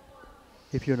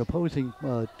 If you're an opposing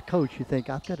coach, you think,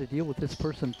 I've got to deal with this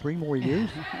person 3 more years?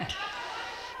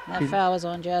 That foul is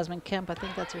on Jasmine Kemp. I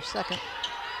think that's her second.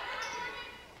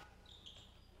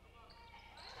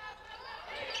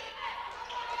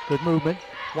 Good movement.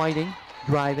 Whiting,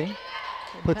 driving,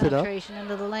 Good puts it up. penetration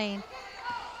into the lane.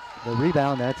 The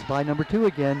rebound, that's by number 2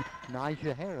 again,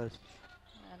 Nija Harris.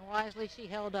 And wisely she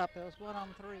held up. It was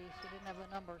 1-on-3. She didn't have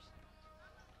the numbers.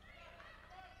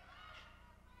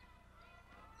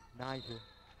 Nija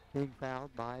being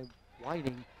fouled by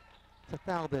Whiting. It's a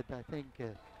foul that I think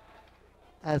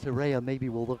Azariah maybe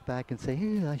will look back and say,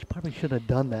 hey, I probably should have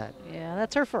done that. Yeah,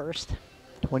 that's her first.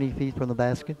 20 feet from the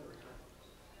basket.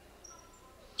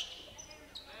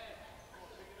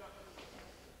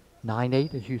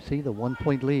 (9-8) as you see, the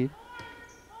 1-point lead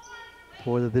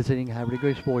for the visiting Havre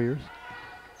Grace Warriors.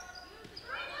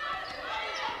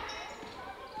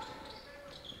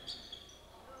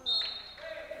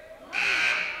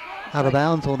 Out of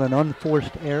bounds on an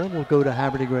unforced error will go to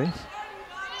Havre Grace.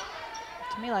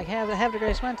 To me, like Havre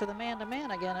Grace went to the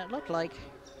man-to-man again, it looked like.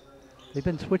 They've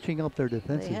been switching up their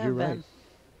defenses, you're right.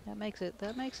 That makes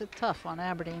it tough on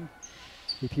Aberdeen.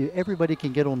 If everybody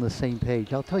can get on the same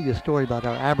page. I'll tell you a story about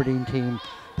our Aberdeen team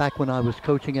back when I was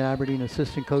coaching at Aberdeen,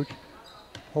 assistant coach.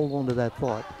 Hold on to that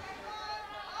thought.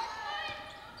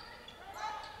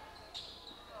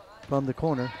 From the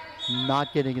corner,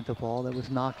 not getting it to fall. That was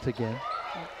Knox again.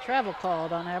 Travel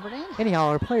called on Aberdeen. Anyhow,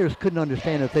 our players couldn't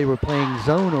understand if they were playing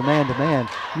zone or man-to-man.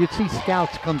 You'd see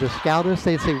scouts come to scout us.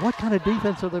 They'd say, what kind of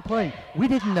defense are they playing? We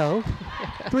didn't know.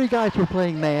 3 guys were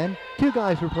playing man. 2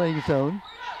 guys were playing zone.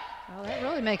 Well, that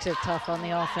really makes it tough on the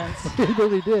offense. It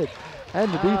really did.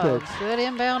 And the defense. Good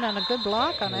inbound and a good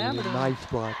block on Aberdeen. Nice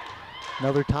block.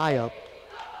 Another tie-up.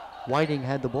 Whiting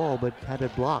had the ball, but had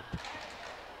it blocked.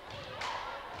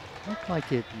 Looked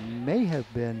like it may have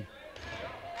been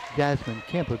Jasmine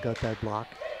Kemp who got that block.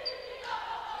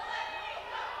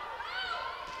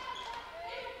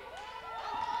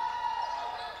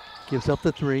 Gives up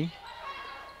the three.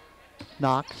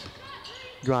 Knox.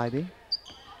 Driving.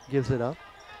 Gives it up.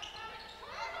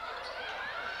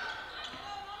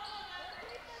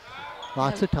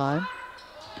 Lots of time.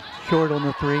 Short on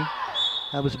the three.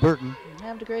 That was Burton.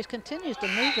 Havre Grace continues to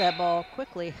move that ball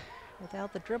quickly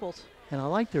without the dribbles. And I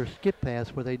like their skip pass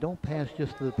where they don't pass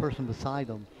just to the person beside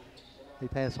them. They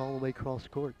pass all the way across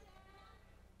court.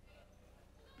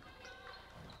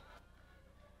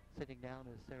 Sitting down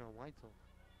is Sarah Weitzel.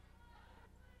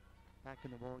 Back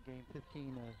in the ball game,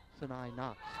 15, Sinai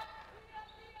Knox.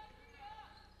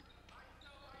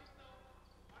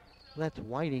 That's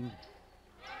Whiting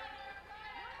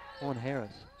on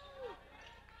Harris.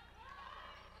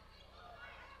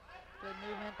 Good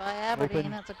movement by Aberdeen.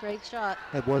 Open. That's a great shot.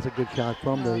 That was a good shot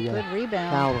from the good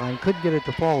rebound. foul line. Couldn't get it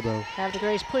to fall though. Havre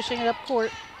Grace pushing it up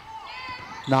court.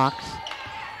 Knox.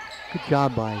 Good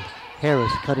job by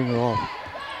Harris cutting her off.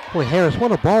 Boy, Harris,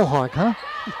 what a ball hawk, huh?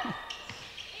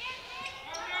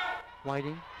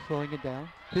 Whiting slowing it down.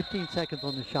 15 seconds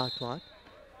on the shot clock.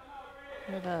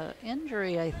 With an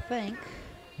injury, I think.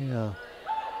 Yeah.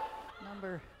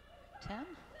 Number 10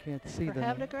 Can't see for the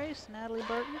Havre Grace, Natalie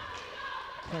Burton.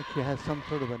 Looks like she has some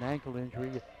sort of an ankle injury.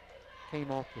 It came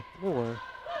off the floor.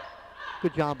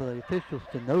 Good job of the officials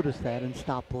to notice that and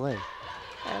stop play.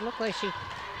 It looked like she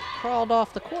crawled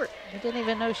off the court. I didn't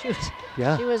even know she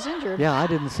was injured. Yeah, I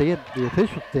didn't see it. The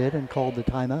officials did and called the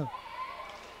timeout.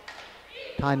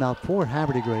 Timeout for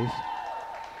Havre Grace.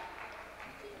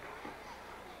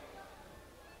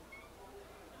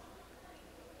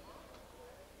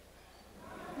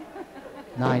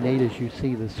 (9-8) as you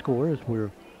see the score as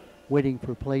we're waiting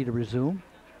for play to resume.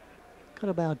 Got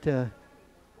about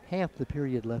half the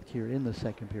period left here in the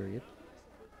second period.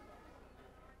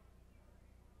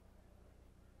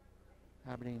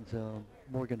 Aberdeen's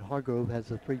Morgan Hargrove has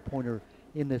a three-pointer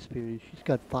in this period. She's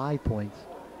got 5 points.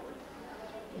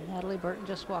 Natalie Burton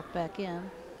just walked back in.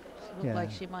 She looked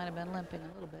like she might have been limping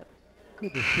a little bit.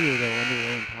 Good to see her though under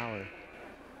her own power.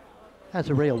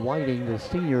 Azarea Whiting, the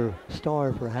senior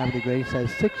star for Havre Grace,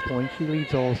 has 6 points. She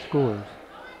leads all scorers.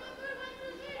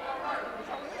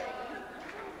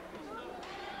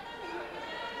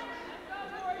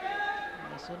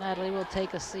 So Natalie will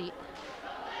take a seat.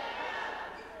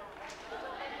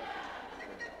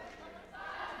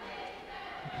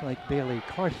 Looks like Bailey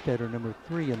Carstetter, number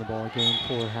 3 in the ball game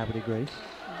for Havre Grace.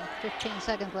 15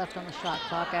 seconds left on the shot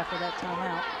clock after that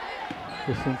timeout.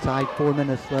 Just inside 4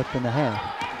 minutes left in the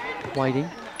half. Whiting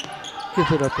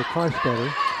gives it up to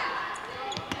Carstetter.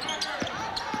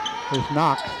 There's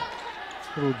Knox.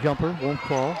 Little jumper, won't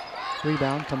fall.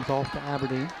 Rebound comes off to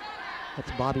Aberdeen. That's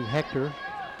Bobby Hector.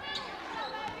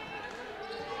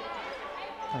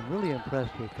 I'm really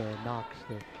impressed with Knox,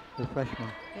 the freshman.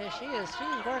 Yeah, she is.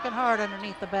 She's working hard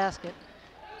underneath the basket.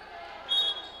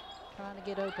 Trying to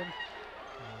get open.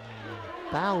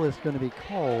 Foul is going to be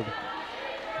called.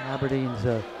 Aberdeen's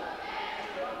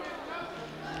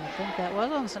I think that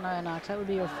was on Sanaya Knox. That would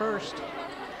be her first.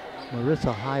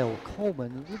 Marissa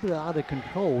Heil-Coleman, a little bit out of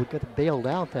control. Got bailed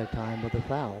out that time with a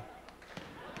foul.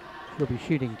 She'll be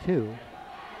shooting 2.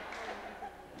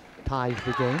 Ties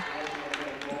the game.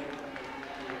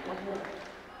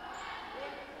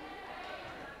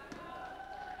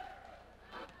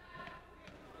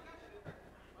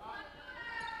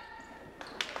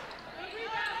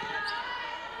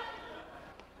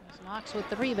 There's Knox with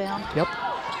the rebound. Yep.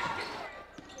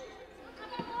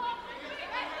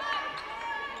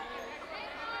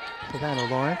 Savannah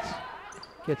Lawrence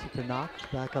gets it to Knox,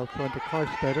 back out front to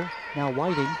Carstetter. Now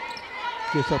Whiting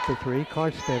gives up the 3.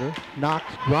 Carstetter, Knox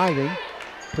driving,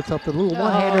 puts up the little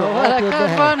one-hander. What a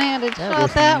good one-handed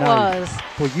shot that was.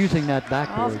 For using that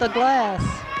backboard. Off the glass.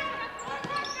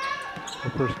 The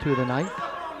first 2 of the night.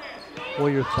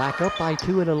 Warriors back up by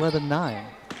 2 at 11-9.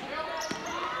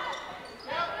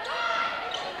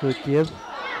 Good give.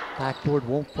 Backboard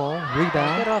won't fall.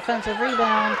 Rebound. Good offensive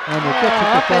rebound. And it gets it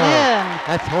up to and in.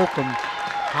 That's Holcomb.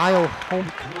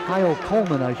 Heil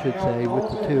Coleman, I should say, with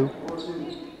the 2.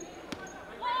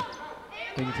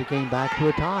 Brings the game back to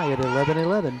a tie at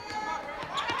 11-11.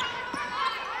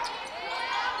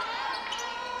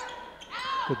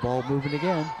 Good ball moving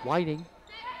again. Whiting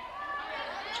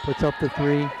puts up the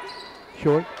 3.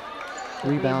 Short.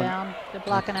 Rebound. Good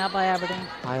blocking out by Aberdeen.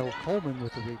 Heil Coleman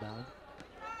with the rebound.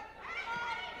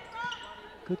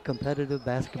 Good competitive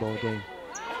basketball game.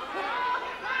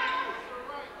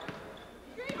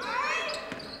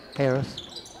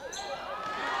 Harris.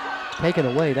 Taken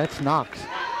away, that's Knox.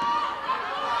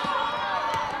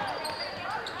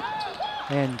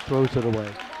 And throws it away.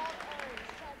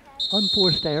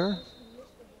 Unforced error.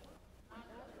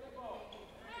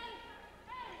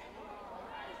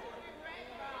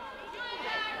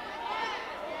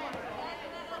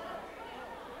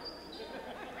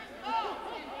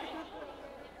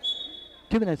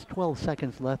 2 minutes, 12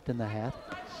 seconds left in the half.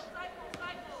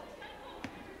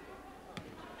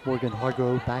 Morgan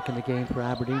Hargrove back in the game for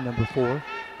Aberdeen, number 4.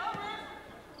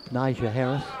 Nija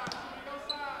Harris.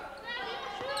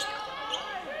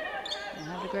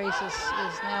 Havre Grace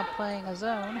is now playing a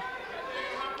zone,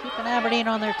 keeping Aberdeen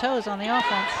on their toes on the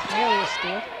offense. Nearly a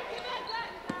steal.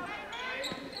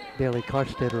 Bailey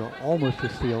Karstetter almost a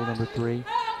steal, number 3.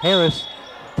 Harris,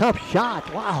 tough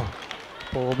shot. Wow.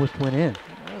 Ball almost went in.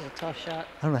 That was a tough shot.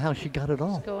 I don't know how she got it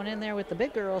all. Just going in there with the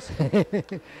big girls.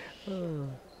 Oh.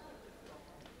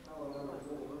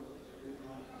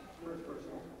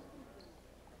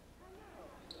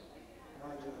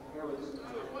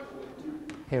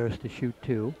 Harris to shoot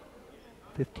 2.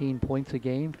 15 points a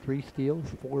game, 3 steals,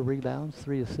 4 rebounds,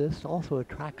 3 assists. Also a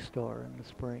track star in the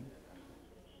spring.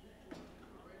 I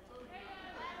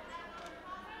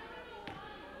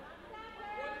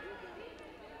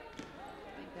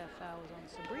think that foul was on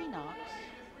Sabrina Knox,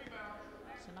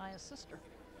 Sanaya's sister.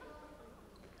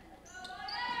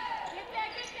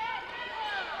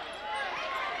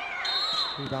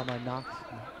 Rebound by Knox.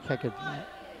 Check it.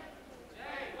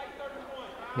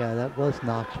 Yeah, that was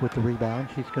Knox with the rebound.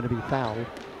 She's going to be fouled.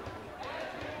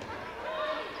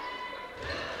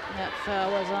 That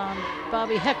foul was on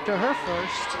Bobby Hector, her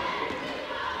first.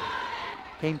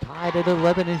 Game tied at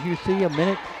 11 as you see.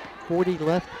 1:40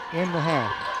 left in the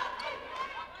half.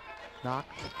 Knox.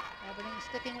 Aberdeen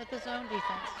sticking with the zone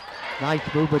defense.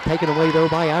 Nice movement taken away though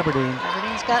by Aberdeen.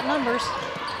 Aberdeen's got numbers.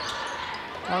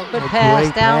 Oh, good A pass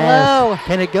great down pass. low.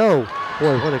 Can it go?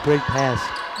 Boy, what a great pass.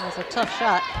 That was a tough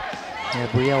shot.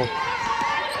 Gabrielle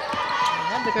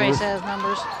Havre Grace has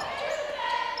numbers.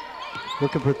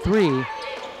 looking for 3.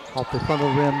 Off the front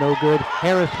of the rim, no good.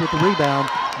 Harris with the rebound,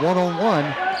 1-on-1.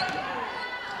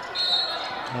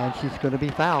 And she's going to be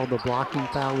fouled. The blocking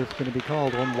foul is going to be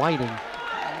called on Whiting.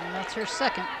 And that's her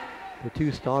second. The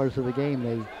 2 stars of the game,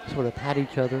 they sort of pat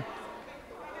each other.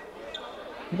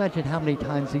 Imagine how many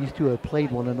times these 2 have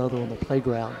played one another on the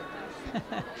playground.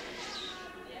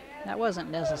 That wasn't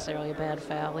necessarily a bad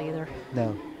foul either.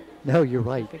 No, no, you're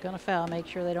right. If you're going to foul, make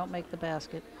sure they don't make the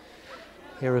basket.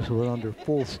 Harris was under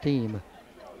full steam.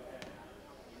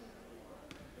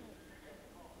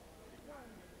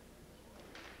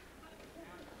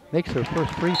 Makes her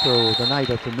first free throw of the night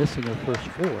after missing her first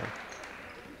 4.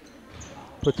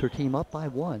 Puts her team up by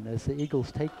 1 as the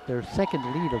Eagles take their second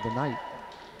lead of the night.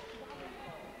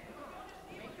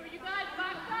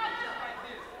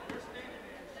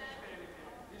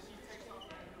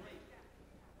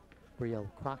 Brielle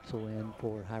Croxel in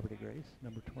for Havre Grace,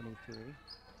 number 23.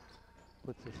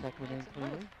 Puts the second one in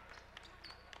cleanly.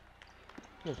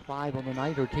 Just 5 on the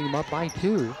night, her team up by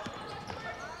 2.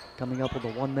 Coming up with the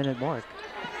 1-minute mark.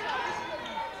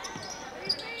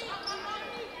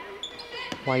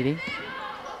 Whiting.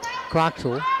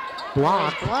 Croxel.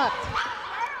 Blocked.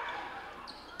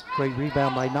 Great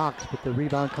rebound by Knox, but the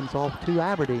rebound comes off to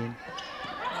Aberdeen.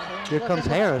 Here comes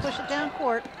Harris. Push it down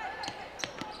court.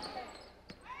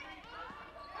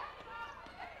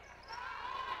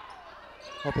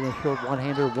 Up in the short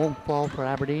one-hander, won't fall for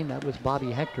Aberdeen. That was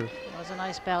Bobby Hector. That was a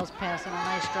nice bounce pass and a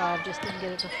nice drive. Just didn't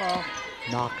get it to fall.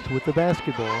 Knox with the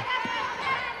basketball.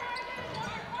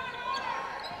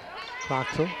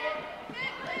 Croxel.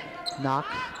 Knox.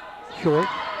 Short.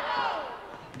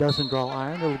 Doesn't draw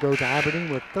iron. It'll go to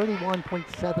Aberdeen with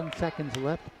 31.7 seconds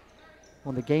left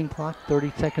on the game clock.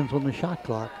 30 seconds on the shot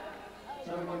clock.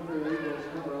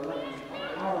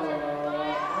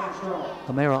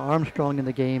 Amara Armstrong in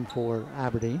the game for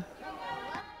Aberdeen.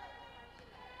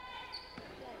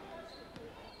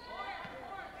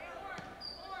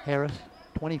 Harris,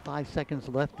 25 seconds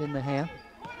left in the half.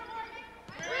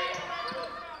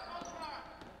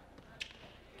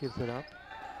 Gives it up.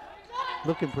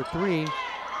 Looking for 3,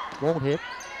 won't hit.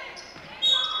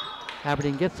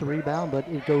 Aberdeen gets the rebound, but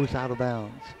it goes out of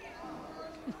bounds.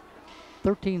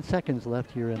 13 seconds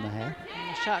left here in the half.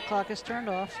 And the shot clock is turned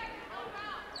off.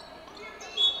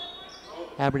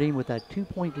 Aberdeen with that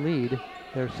 2-point lead,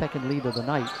 their second lead of the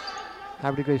night.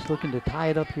 Havre Grace looking to tie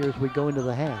it up here as we go into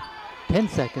the half. 10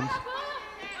 seconds.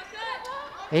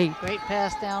 8. Great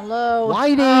pass down low.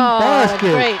 Whiting,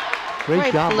 basket.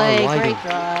 Great job play, by Whiting. great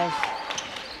drive.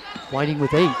 Whiting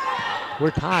with 8.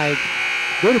 We're tied.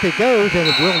 Good if it goes, and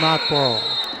it will not fall.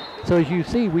 So as you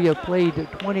see, we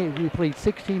played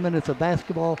 16 minutes of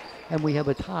basketball, and we have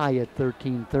a tie at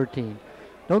 13-13.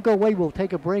 Don't go away. We'll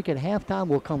take a break at halftime.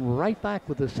 We'll come right back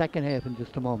with the second half in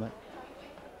just a moment.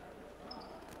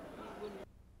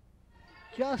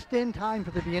 Just in time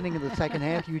for the beginning of the second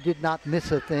half. You did not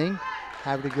miss a thing.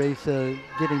 Havre Grace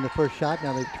getting the first shot.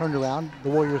 Now they've turned around. The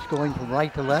Warriors going from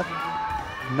right to left.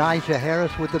 Nyjah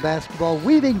Harris with the basketball,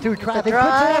 weaving through traffic.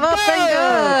 Drive up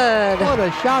and good. What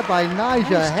a shot by Nyjah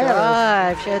Nice Harris.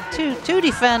 drive. She had two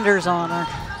defenders on her.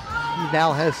 He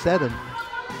now has 7.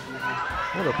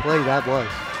 What a play that was.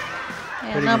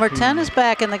 And number 10 is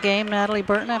back in the game, Natalie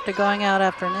Burton, after going out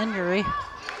after an injury.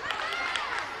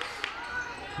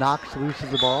 Knox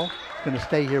loses the ball. Going to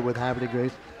stay here with Havre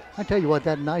Grace. I tell you what,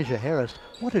 that Nyjah Harris,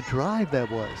 what a drive that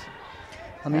was.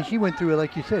 I mean, she went through,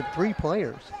 like you said, 3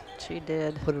 players. She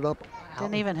did. Put it up.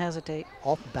 Didn't even hesitate.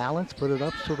 Off balance, put it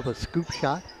up, sort of a scoop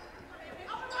shot.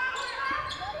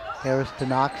 Harris to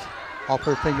Knox, off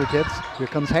her fingertips. Here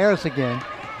comes Harris again.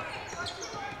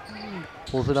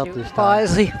 Pulls it up this time.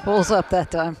 Wisely pulls up that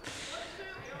time.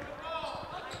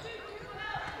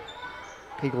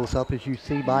 Eagles up, as you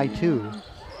see, by 2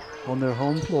 on their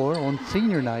home floor on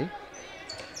senior night.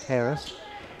 Harris,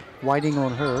 Whiting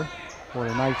on her. What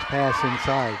a nice pass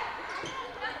inside.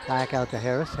 Back out to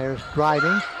Harris. Harris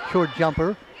driving, short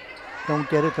jumper. Don't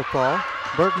get it to fall.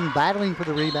 Burton battling for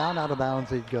the rebound. Out of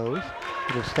bounds it goes.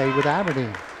 It'll stay with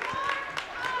Aberdeen.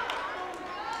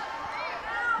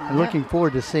 I'm looking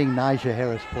forward to seeing Nyjah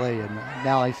Harris play, and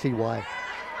now I see why.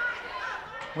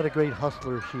 What a great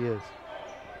hustler she is.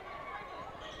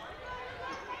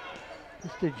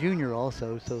 Just a junior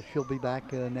also, so she'll be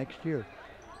back next year.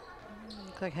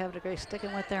 Looks like Havre Grace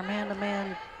sticking with their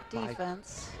man-to-man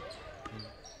defense.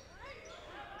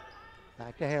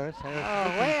 Back to Harris.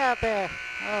 Oh, way out there.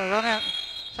 Oh, run out.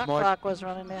 Shot clock was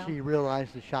running down. She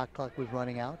realized the shot clock was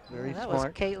running out. Very that smart.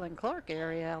 Was Caitlin Clark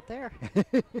area out there.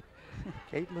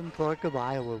 Caitlin Clark of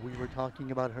Iowa. We were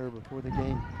talking about her before the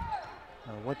game.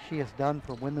 What she has done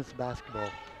for women's basketball.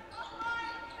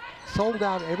 Sold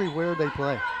out everywhere they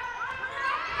play.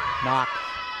 Knox.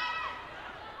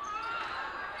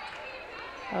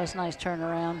 That was a nice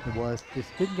turnaround. It was. Just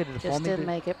didn't get it to fall. Just didn't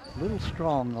make it. A little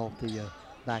strong off the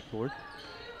backboard.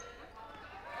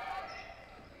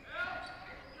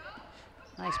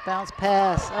 Nice bounce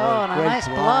pass. Oh, and a nice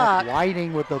block.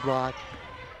 Whiting with the block.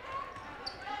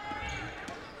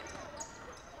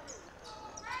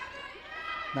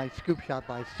 Nice scoop shot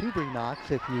by Subri Knox.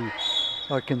 If you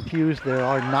are confused, there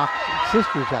are Knox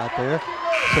sisters out there.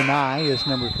 Sinai is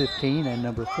number 15 and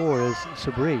number 4 is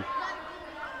Subri.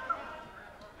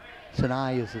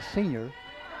 Sinai is a senior.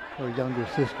 Her younger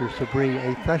sister Subri,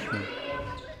 a freshman.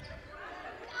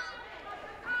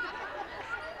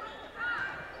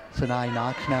 Sinai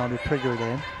Knox now to trigger it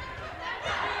in.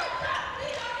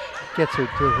 Gets her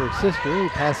to her sister, who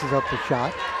passes up the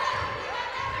shot.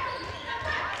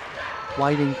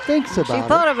 Whiting thinks about it. She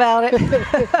thought about it.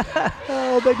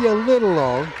 Oh, maybe a little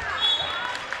long.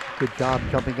 Good job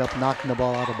jumping up, knocking the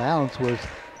ball out of bounds was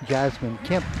Jasmine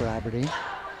Kemp for Aberdeen.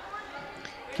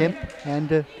 Kemp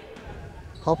and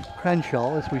Huff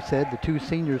Crenshaw, as we said, the 2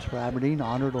 seniors for Aberdeen,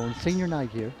 honored on senior night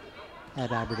here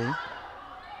at Aberdeen.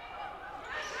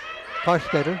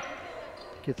 Karstetter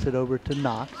gets it over to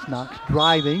Knox. Knox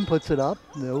driving, puts it up.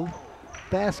 No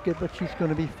basket, but she's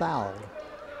going to be fouled.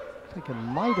 I think it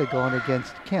might have gone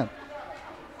against Kemp.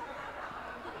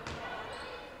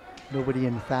 Nobody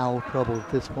in foul trouble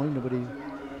at this point. Nobody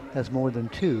has more than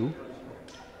 2.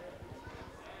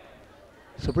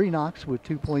 Subri Knox with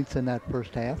 2 points in that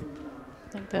first half. I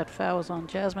think that foul was on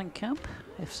Jasmine Kemp.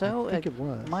 If so, I think it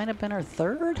was. Might have been her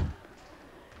 3rd.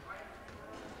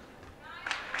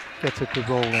 Gets it to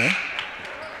roll in.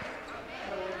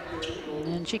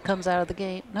 And she comes out of the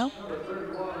game. Nope.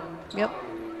 Yep.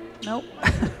 Nope.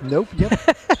 Nope.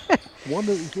 Yep. One,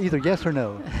 either yes or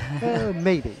no.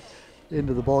 Maybe.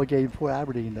 Into the ball game for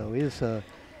Aberdeen, though, is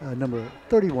number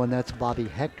 31. That's Bobby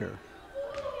Hector.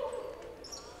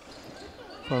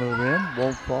 Front of the rim,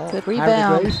 won't fall. Good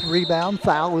rebound. Grace, rebound,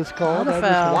 foul is called. Another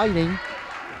That foul. is Whiting.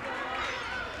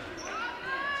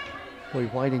 Boy,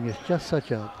 Whiting is just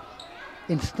such a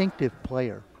instinctive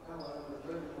player.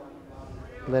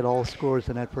 Led all scorers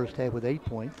in that first half with 8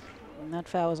 points. And that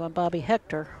foul was on Bobby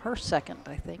Hector, her 2nd,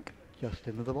 I think. Just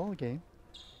into the ball game.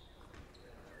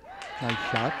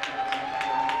 Nice shot.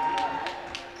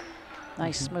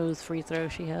 Nice smooth free throw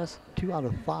she has. 2 out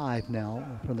of 5 now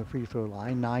from the free throw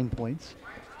line, 9 points.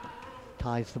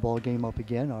 Ties the ball game up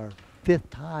again, our 5th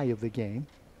tie of the game.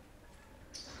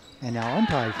 And now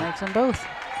unties it. Makes them both.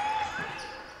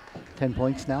 10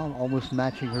 points now, almost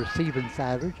matching her Stevens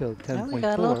average of 10.4. Well, we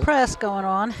got a little press going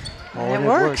on, and and it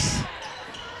works.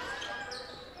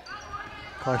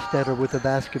 Karstetter with the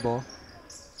basketball.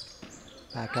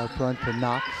 Back out front to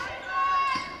Knox.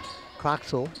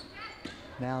 Croxell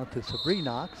now to Subri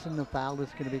Knox, and the foul is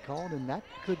going to be called, and that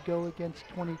could go against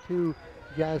 22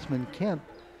 Jasmine Kemp.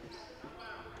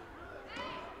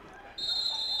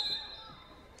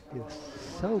 If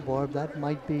so, Barb, that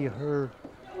might be her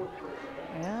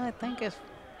Yeah, I think it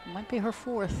might be her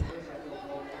 4th.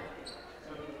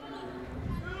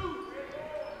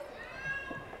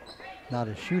 Not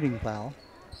a shooting foul.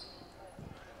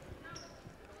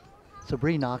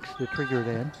 Sabree knocks the trigger it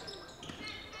in.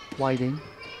 Whiting.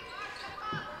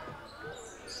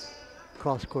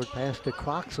 Cross-court pass to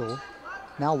Croxell.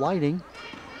 Now Whiting.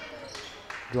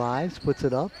 Drives, puts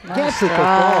it up. Nice Gets it to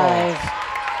drive.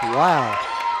 fall. Wow.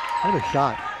 What a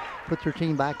shot. Puts her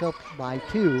team back up by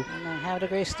 2. And then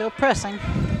Havre still pressing.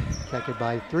 Check it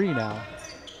by 3 now.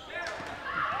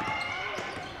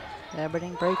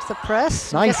 Aberdeen breaks the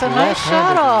press. Nice Gets a nice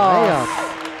shot left-handed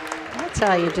off. That's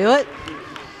how you do it.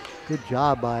 Good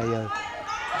job by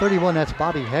 31. That's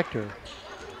Bobby Hector.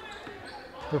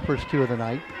 Her first 2 of the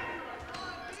night.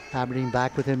 Aberdeen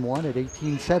back within 1 at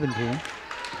 18-17.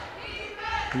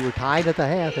 We were tied at the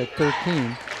half at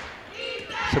 13.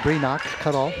 Sabree knocks,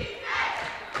 cut off.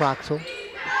 Croxell.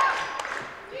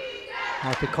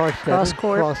 Out to Carstetter.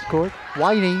 Cross court.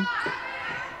 Whiting.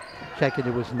 Checking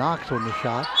it was Knox on the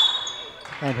shot.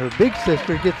 And her big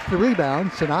sister gets the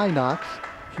rebound. Sinai Knox.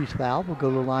 She's fouled. Will go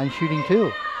to the line shooting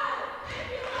 2.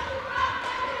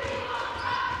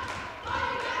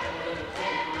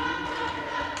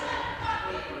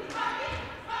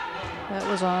 That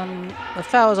was on, the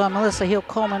foul was on Melissa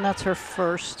Hill-Coleman. That's her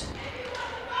first.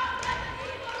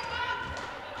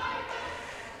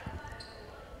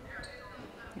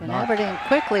 And Aberdeen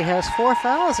quickly has 4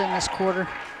 fouls in this quarter.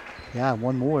 Yeah,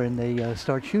 1 more and they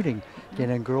start shooting. Again,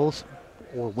 in girls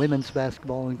or women's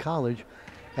basketball in college,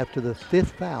 after the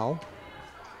 5th foul,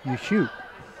 you shoot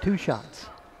 2 shots.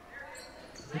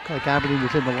 Looked like Aberdeen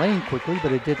was in the lane quickly,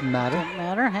 but it didn't matter. Didn't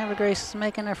matter. Havre Grace is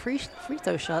making their free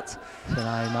throw shots.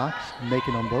 Sinai Knox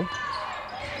making them both.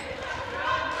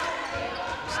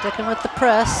 Sticking with the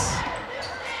press.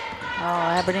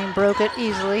 Oh, Aberdeen broke it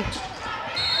easily.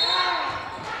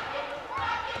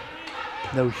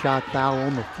 No shot foul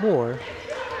on the floor.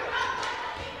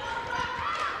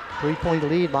 3-point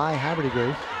lead by Havre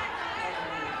Grace.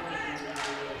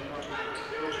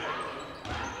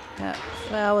 That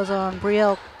foul was on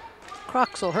Brielle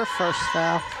Croxell, her first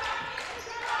foul.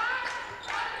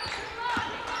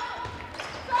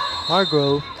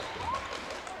 Hargrove.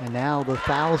 And now the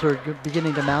fouls are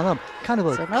beginning to mount up. Kind of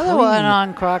a another one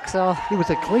on Croxell. It was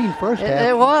a clean first half.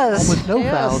 It was. Almost no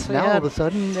Yes, fouls. we Now all had of a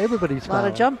sudden, everybody's a lot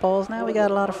fouling. of jump balls. Now we got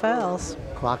a lot of fouls.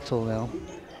 Croxell now.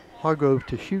 Hargrove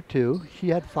to shoot 2. She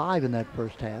had 5 in that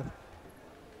first half.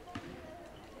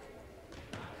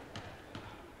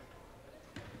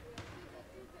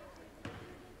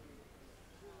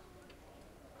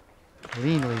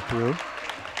 Cleanly through.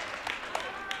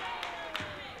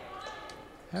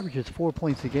 Averages 4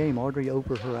 points a game, already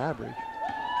over her average.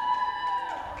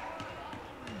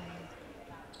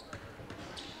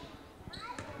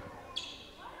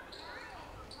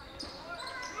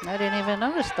 I didn't even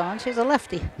notice Dawn. She's a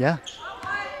lefty. Yeah.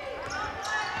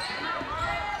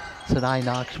 Sinai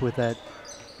Knox with that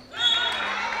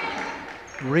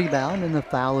rebound, and the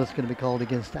foul is going to be called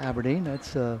against Aberdeen.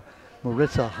 That's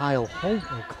Marissa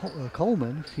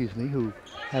Coleman, excuse me, who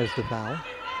has the foul.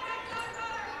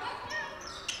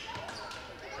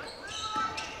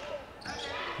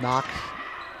 Knox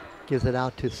gives it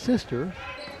out to sister.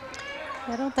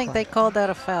 I don't think they called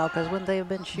that a foul because wouldn't they have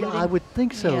been shooting? No, I would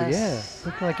think so, Yes. yeah.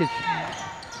 Looked like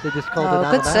they just called it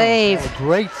out good of bounds. save. Oh,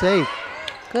 great save.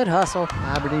 Good hustle.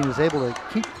 Aberdeen was able to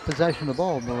keep possession of the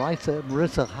ball.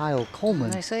 Marissa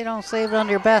Heil-Coleman. They say don't save it under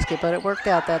your basket, but it worked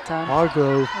out that time.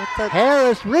 Hargrove.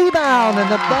 Harris, rebound in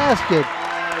the basket.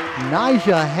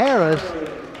 Nyjah Harris.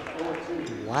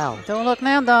 Wow. Don't look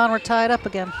now, Don. We're tied up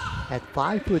again. At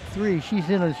 5'3", she's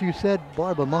in, as you said,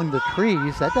 Barb, among the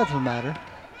trees. That doesn't matter.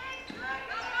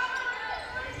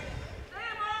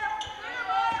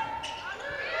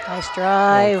 Nice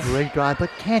drive. Oh, great drive, but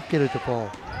can't get it to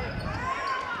fall.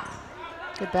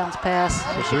 Good bounce pass.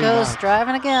 There she Sabree goes, Knox.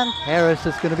 driving again. Harris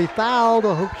is going to be fouled.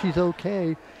 I hope she's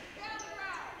okay.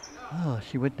 Oh,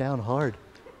 she went down hard.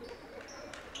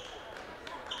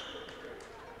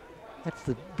 That's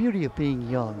the beauty of being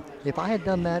young. If I had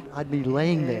done that, I'd be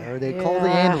laying there. They'd call the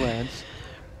ambulance.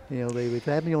 You know, they would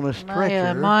have me on a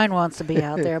stretcher. Mine wants to be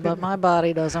out there, but my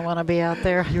body doesn't want to be out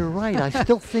there. You're right. I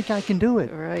still think I can do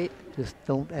it. Right. Just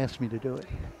don't ask me to do it.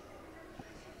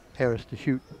 Harris to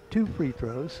shoot 2 free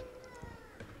throws.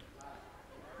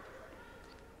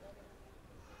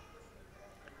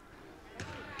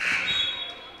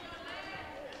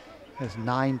 Has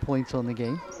 9 points on the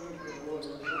game.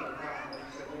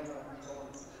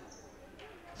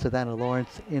 Savannah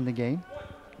Lawrence in the game.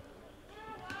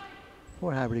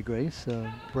 For Havre Grace,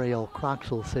 Braille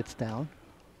Croxell sits down.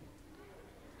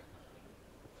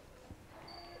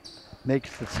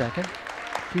 makes the second.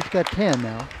 She's got 10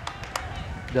 now,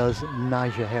 does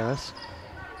Nyjah Harris.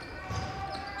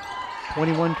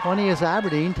 21-20 as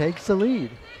Aberdeen takes the lead.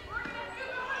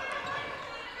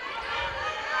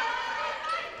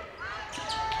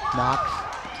 Knox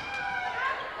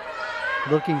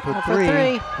looking for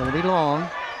three. Gonna be long.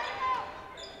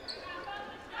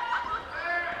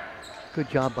 Good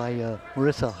job by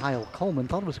Marissa Heil-Coleman.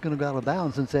 Thought it was going to go out of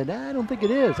bounds and said, I don't think it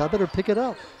is. I better pick it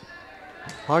up.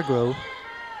 Hargrove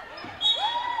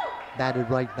batted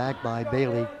right back by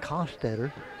Bailey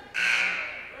Kostetter.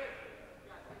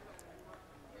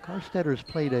 Kostetter's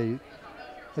played a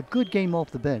good game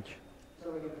off the bench.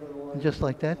 And just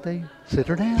like that, they sit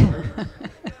her down.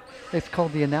 It's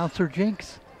called the announcer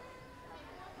jinx.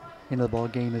 Into the ball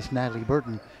game is Natalie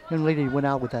Burton. Young lady went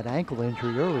out with that ankle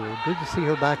injury earlier. Good to see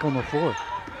her back on the floor.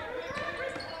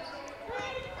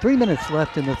 3 minutes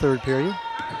left in the third period.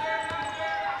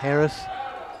 Harris,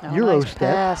 Euro nice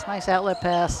step. Pass, nice outlet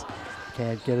pass.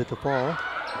 Can't get it to fall.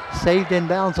 Saved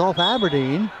inbounds off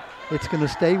Aberdeen. It's going to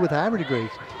stay with Havre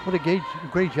Grace. What a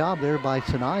great job there by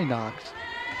Sinai Knox.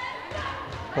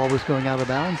 Ball was going out of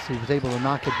bounds. He was able to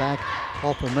knock it back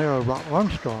off of Mara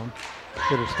Armstrong.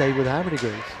 It'll stay with Havre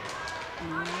Grace.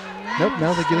 Nope,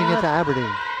 now they're giving it to Aberdeen.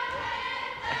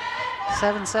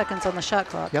 7 seconds on the shot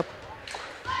clock. Yep.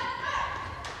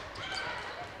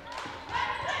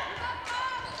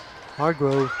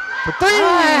 Hargrove for three!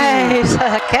 Nice!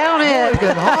 Count it!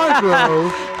 Morgan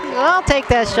Hargrove. I'll take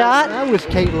that shot. That was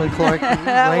Caitlin Clark.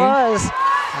 That was.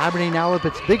 Aberdeen now up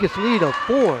its biggest lead of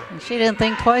 4. And she didn't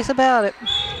think twice about it.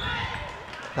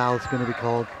 Foul's going to be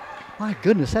called. My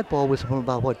goodness, that ball was from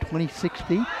about, what, 26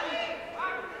 feet?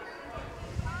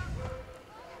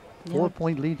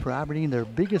 4-point lead for Aberdeen, their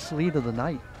biggest lead of the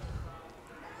night.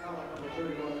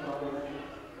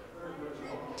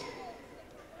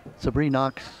 Sabrina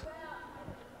Knox,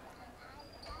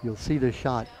 you'll see the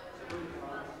shot.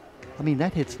 I mean,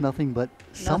 that hits nothing but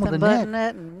some of the net. Nothing but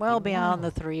net and well beyond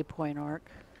the 3-point arc.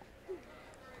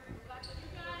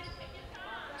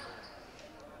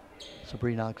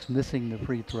 Sabrina Knox missing the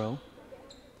free throw.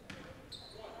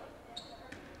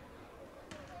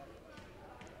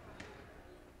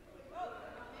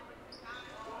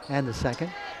 And the second.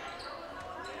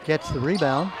 Gets the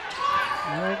rebound.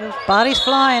 There it goes. Bodies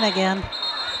flying again.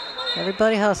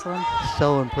 Everybody hustling.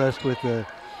 So impressed with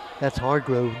that's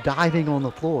Hargrove diving on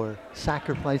the floor,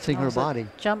 sacrificing her body.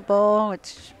 Jump ball,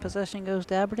 which possession goes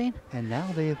to Aberdeen. And now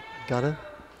they've got an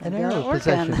got arrow it working.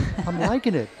 possession. I'm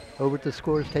liking it. Over at the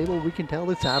scores table, we can tell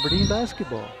it's Aberdeen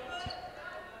basketball.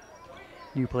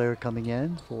 New player coming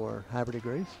in for Havre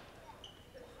Grace.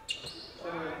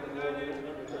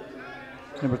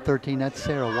 Number 13, that's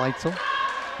Sarah Weitzel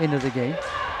into the game.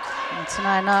 And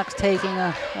Sinai Knox taking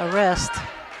a rest.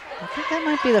 I think that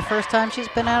might be the first time she's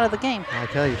been out of the game. I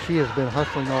tell you, she has been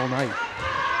hustling all night.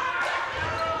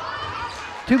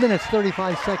 2 minutes,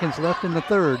 35 seconds left in the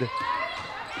third.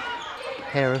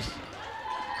 Harris,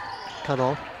 cut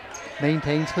off,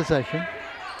 maintains possession.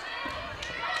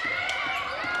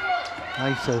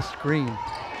 Nice screen.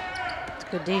 It's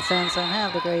good defense on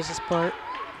Havre Grace's part.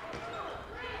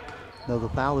 No, the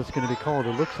foul is going to be called.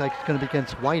 It looks like it's going to be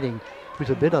against Whiting, who's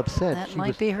a bit upset. That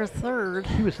might be her third.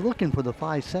 She was looking for the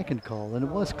 5-second call, and it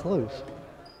was close.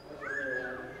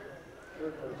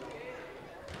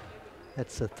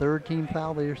 That's the third team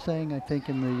foul that you're saying, I think,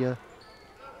 in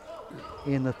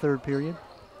the third period.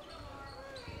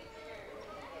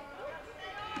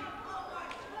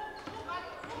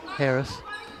 Harris.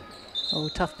 Oh,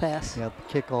 tough pass. Yep,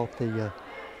 kick off the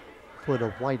foot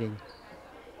of Whiting.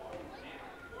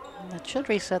 That should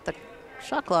reset the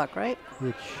shot clock, right?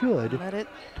 It should. Let it.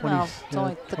 20, Well, it's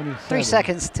only 27. 3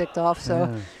 seconds ticked off, so.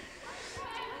 Yeah.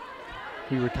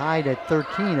 We were tied at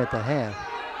 13 at the half.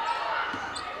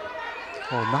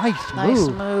 Oh, nice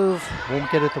move.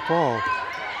 Won't get it to fall.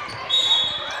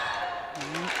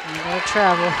 Gotta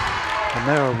travel.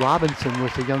 Amara Robinson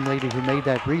was the young lady who made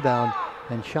that rebound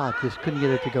and shot. Just couldn't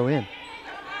get it to go in.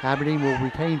 Aberdeen will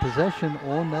retain possession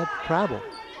on that travel.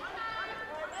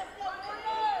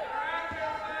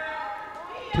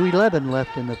 2:11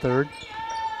 left in the third.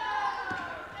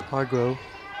 Hargrove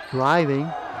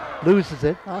driving, loses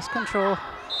it. Lost control.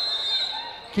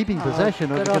 Keeping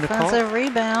possession. Are they Good going to call? offensive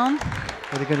rebound.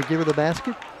 Are they going to give her the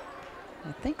basket?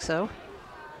 I think so.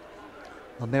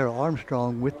 Amara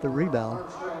Armstrong with the rebound.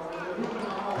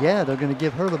 Yeah, they're going to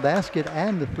give her the basket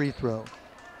and the free throw.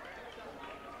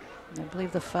 I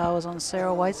believe the foul is on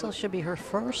Sarah Weitzel. Should be her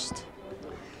first.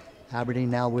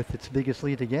 Aberdeen now with its biggest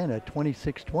lead again at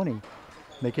 26-20.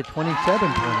 Make it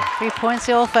 27-20. 3 points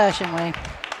the old-fashioned way.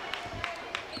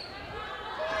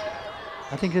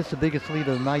 I think it's the biggest lead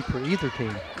of the night for either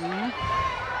team.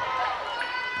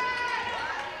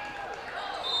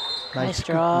 Nice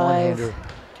scoop drive. one-hander.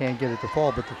 Can't get it to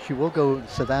fall, but she will go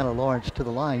Savannah Lawrence to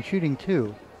the line, shooting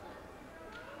 2.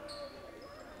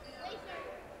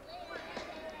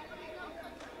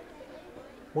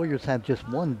 Warriors have just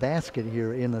 1 basket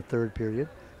here in the third period.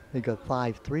 They got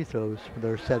 5 free throws for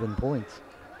their 7 points.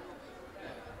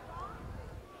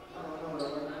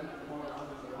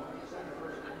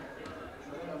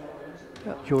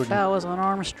 Jordan. Foul was on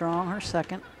Armstrong, her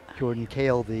second. Jordan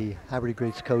Kale, the Havre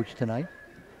Grace coach tonight.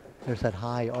 There's that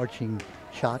high arching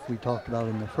shot we talked about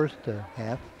in the first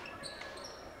half.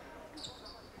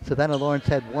 Savannah Lawrence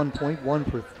had 1 point, 1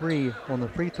 for 3 on the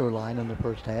free throw line in the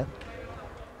first half.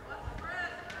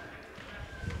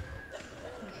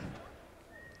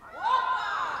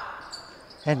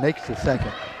 And makes the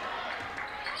second.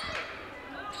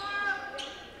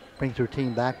 Brings her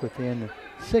team back within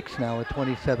 6 now at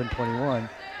 27-21.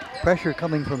 Pressure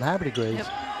coming from Havre Grace. Yep.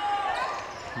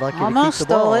 Lucky Almost to keep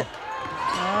the ball. stole it.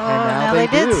 And now they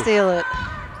did do. steal it.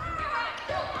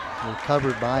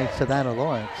 Recovered by Savannah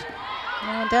Lawrence.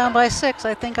 Down by 6.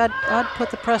 I think I'd put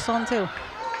the press on too.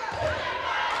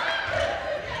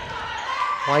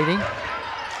 Whiting.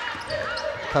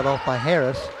 Cut off by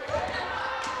Harris.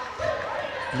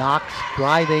 Knox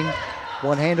driving.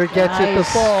 One-hander gets it to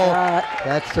fall. Shot.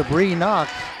 That's Sabree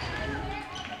Knox.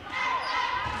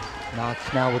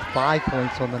 Knox now with 5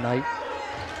 points on the night.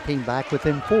 Team back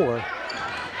within 4.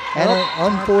 And an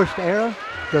unforced error.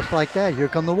 Just like that, here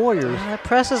come the Warriors. And that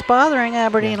press is bothering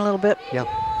Aberdeen a little bit. Yep.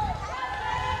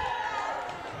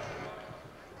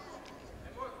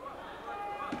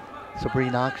 Sabree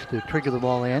Knox to trigger the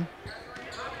ball in.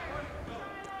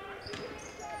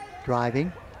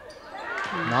 Driving.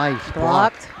 Nice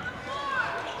block. Blocked.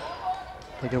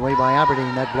 Taken away by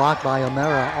Aberdeen. That block by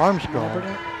Amara Armstrong.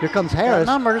 Aberdeen. Here comes Harris.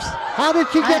 Got numbers. How did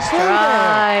she get Nice through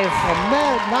drive.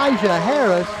 there? Nija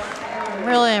Harris. I'm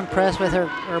really impressed with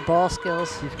her ball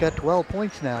skills. She's got 12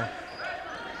 points now.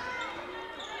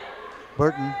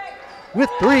 Burton with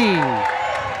 3.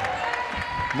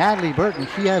 Natalie Burton,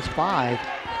 she has 5.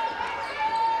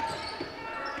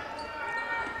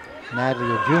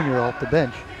 Natalie, a junior off the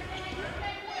bench.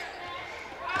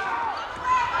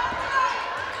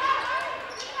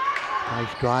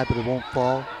 Nice drive, but it won't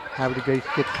fall. Havre Grace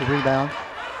gets the rebound.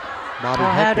 Bobby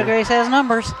Havre Hector. Grace has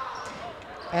numbers.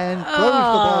 And throws the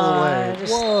ball away.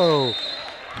 just Whoa.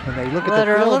 And they look at Let the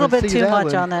her a film little and bit see too that much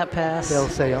one. on that pass. They'll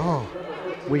say, oh,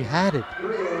 we had it.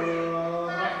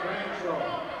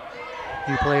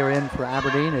 New player in for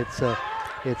Aberdeen. It's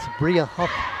Bria Huff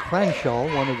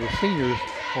Cranshaw, one of the seniors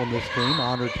on this team,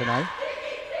 honored tonight.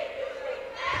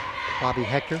 Bobby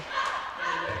Hector.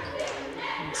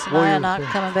 Sanaya not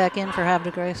coming back in for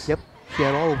Havre Grace. Yep. She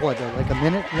had all of what, like a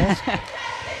minute left?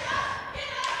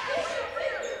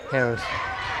 Harris.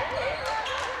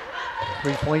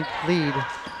 3-point lead.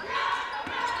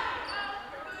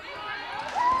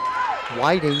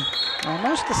 Whiting.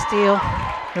 Almost a steal.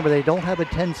 Remember, they don't have a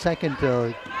 10-second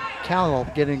count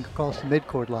off getting across the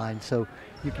midcourt line, so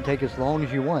you can take as long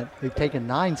as you want. They've taken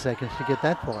 9 seconds to get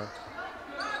that far.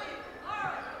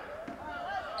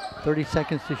 30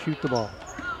 seconds to shoot the ball.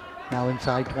 Now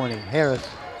inside 20. Harris.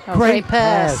 Oh, great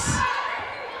pass.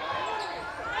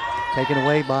 Taken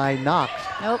away by Knox.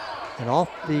 Nope. And off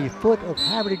the foot of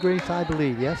Havre Grace, I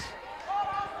believe, yes.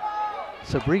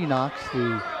 Sabree Knox,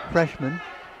 the freshman,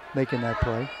 making that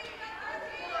play.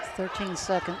 13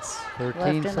 seconds 13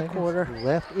 left in seconds the quarter.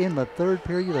 left in the third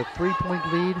period, a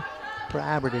 3-point lead for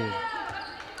Aberdeen.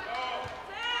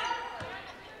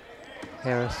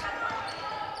 Harris.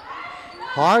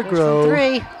 Hargrove.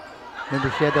 3.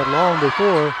 Remember, she had that long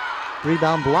before.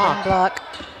 Rebound blocked. Block.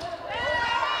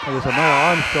 It was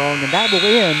Amara Armstrong, and that will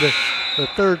end the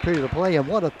third period of play. And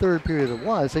what a third period it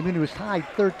was. I mean, it was tied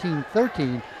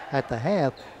 13-13 at the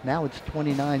half. Now it's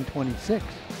 29-26.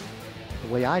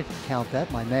 The way I count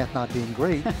that, my math not being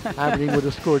great, Aberdeen would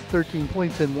have scored 13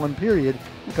 points in one period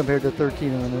compared to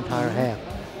 13 in an entire half.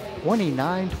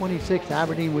 29-26,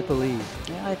 Aberdeen with the lead.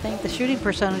 Yeah, I think the shooting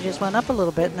percentages went up a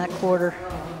little bit in that quarter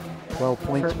 12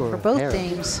 points for both Harris.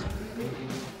 teams.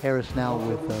 Harris now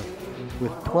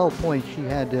with 12 points. She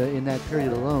had in that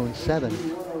period alone 7.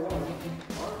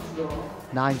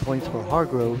 9 points for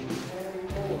Hargrove,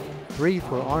 3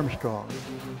 for Armstrong.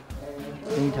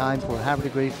 Meantime, for Havre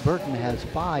Grace, Burton has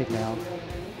 5 now.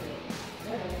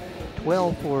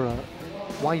 12 for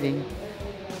Whiting.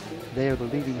 They are the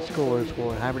leading scorers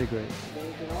for Havre Grace.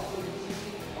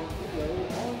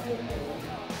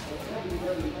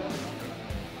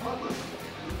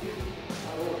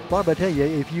 Barb, I tell you,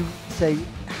 if you say,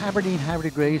 Havre de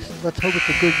Grace. Let's hope it's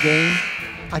a good game.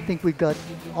 I think we've got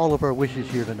all of our wishes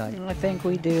here tonight. I think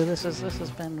we do. This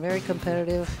has been very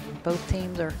competitive. Both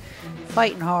teams are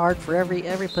fighting hard for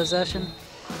every possession.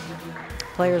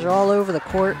 Players are all over the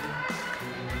court.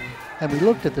 And we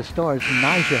looked at the stars,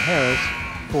 Nija Harris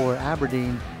for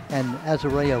Aberdeen and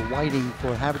Azariah Whiting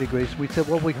for Havre de Grace. We said,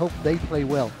 well, we hope they play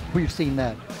well. We've seen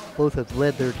that. Both have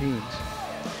led their teams.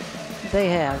 They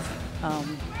have.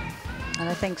 And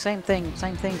I think same thing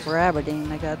for Aberdeen.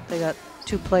 They got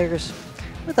two players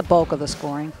with the bulk of the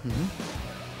scoring.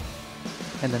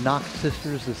 And the Knox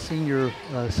sisters, the senior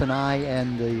Sinai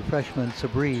and the freshman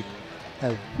Sabri,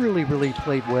 have really, really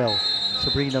played well.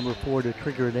 Sabri number 4 to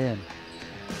trigger it in.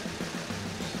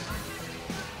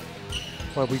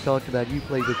 Well, we talked about you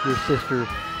played with your sister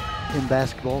in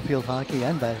basketball, field hockey,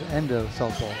 and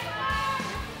softball.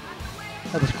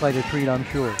 That was quite a treat, I'm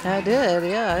sure. I did,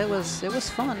 yeah. It was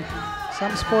fun.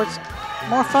 Some sports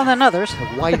more fun than others.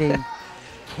 Whiting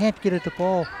can't get at the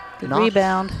ball. Good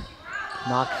rebound.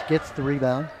 Knox gets the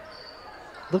rebound.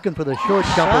 Looking for the short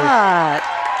jumper.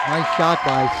 Nice shot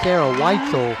by Sarah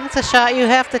Weitzel. That's a shot you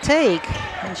have to take,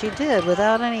 and she did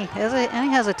without any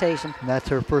hesitation. And that's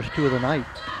her first 2 of the night.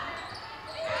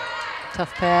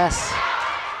 Tough pass.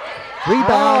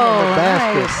 Rebound in the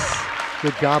basket. Nice.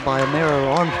 Good job by Amara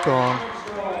Armstrong.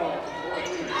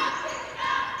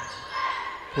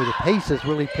 Where the pace has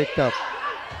really picked up.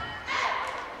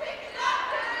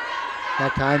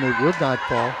 That time it would not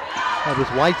fall. That was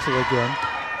Weitzel again.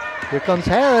 Here comes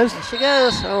Harris. There she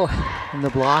goes. Oh. And the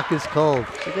block is called.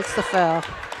 She gets the foul.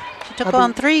 She took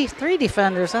on three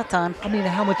defenders that time. I mean,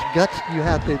 how much guts do you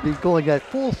have to be going at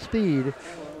full speed?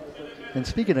 And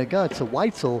speaking of guts,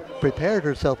 Weitzel prepared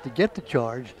herself to get the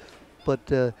charge, but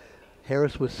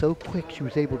Harris was so quick she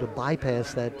was able to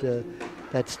bypass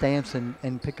that stance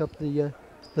and pick up the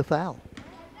foul.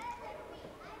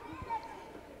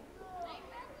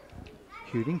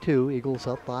 Shooting 2, Eagles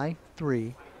up by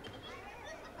 3.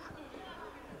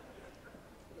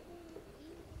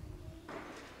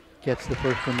 Gets the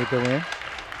first one to go in.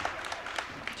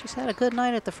 She's had a good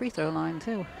night at the free throw line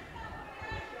too.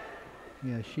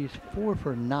 Yeah, she's 4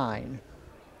 for 9,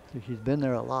 so she's been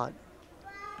there a lot.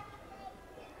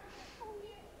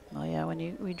 Oh yeah,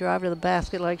 when we drive to the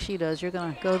basket like she does, you're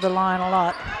gonna go to the line a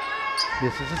lot.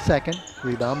 This is the second.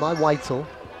 Rebound by Weitzel.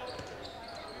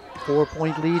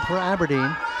 4-point lead for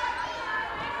Aberdeen.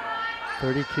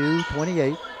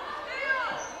 32-28.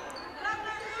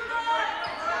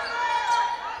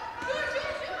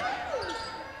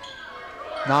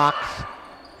 Knox.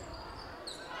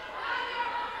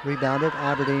 Rebounded,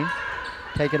 Aberdeen.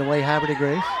 Taken away, Havre de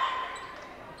Grace.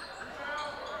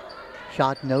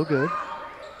 Shot no good.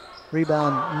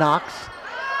 Rebound, Knox.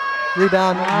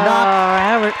 Rebound,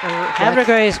 Knox. Havre de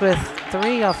Grace with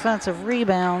 3 offensive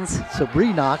rebounds.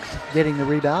 Sabri Knox getting the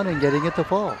rebound and getting it to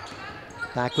fall.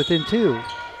 Back within 2.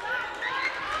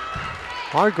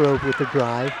 Hargrove with the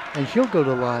drive, and she'll go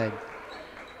to the line.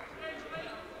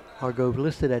 Hargrove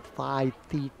listed at 5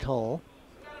 feet tall.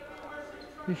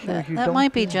 That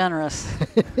might be generous.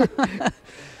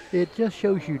 It just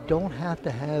shows you don't have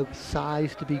to have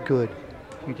size to be good.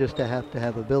 You just have to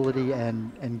have ability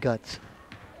and guts.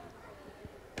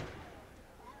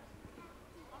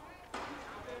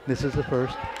 This is the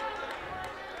first.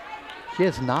 She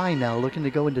has 9 now, looking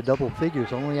to go into double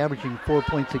figures, only averaging 4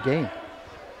 points a game.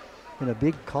 And a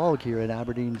big cog here at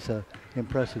Aberdeen's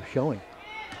impressive showing.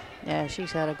 Yeah,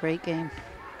 she's had a great game.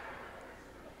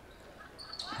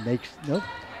 Makes, nope,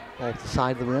 off the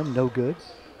side of the rim, no good.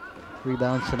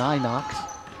 Rebound, Sinai Knox.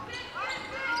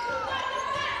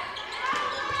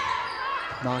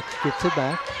 Knox gets it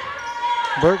back.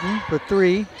 Burton for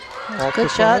 3.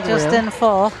 Good shot, just didn't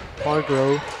fall.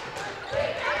 Hargrove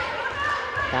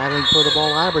battling for the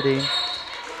ball, Aberdeen.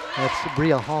 That's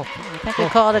Bria Hoff. I think we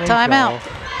called a timeout.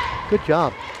 Good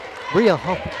job. Bria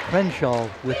Crenshaw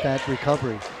with that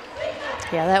recovery.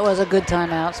 Yeah, that was a good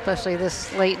timeout, especially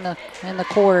this late in the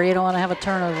quarter. You don't want to have a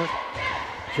turnover.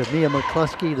 Jamia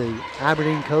McCluskey, the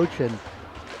Aberdeen coach, and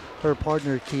her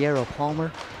partner Kiera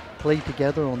Palmer played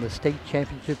together on the state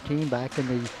championship team back in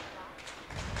the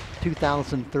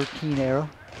 2013 era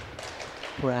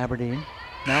for Aberdeen.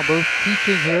 Now both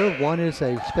teaching here. One is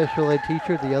a special ed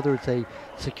teacher, the other is a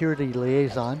security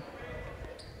liaison.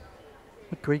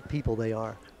 What great people they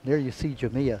are. There you see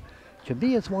Jamia.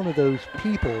 Jamia is one of those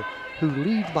people who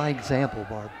lead by example,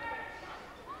 Barb.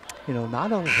 You know,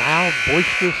 not a loud,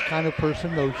 boisterous kind of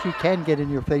person, though she can get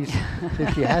in your face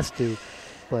if she has to,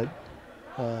 but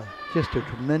just a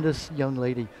tremendous young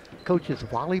lady. Coaches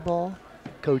volleyball,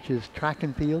 coaches track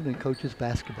and field, and coaches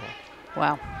basketball.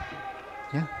 Wow.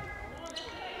 Yeah.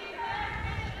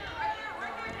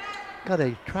 got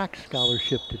a track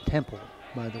scholarship to Temple,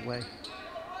 by the way.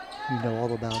 You know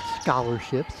all about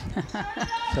scholarships.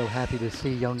 So happy to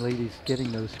see young ladies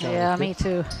getting those scholarships. Yeah, me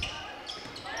too.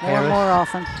 More and more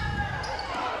often.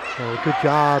 So good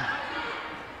job.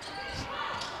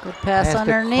 Good pass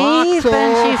underneath,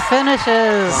 and she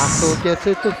finishes. Croxall gets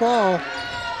it to fall.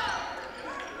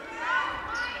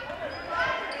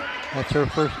 That's her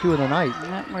first 2 of the night.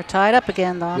 Yep, we're tied up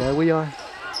again, Don. Yeah, we are.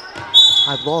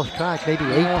 I've lost track. Maybe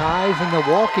 8 ties, and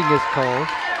the walking is called.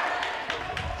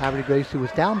 Havre Grace, who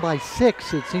was down by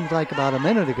 6, it seems like about a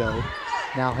minute ago,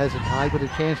 now has a tie with a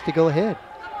chance to go ahead.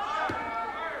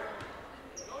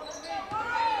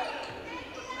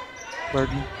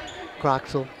 Burton,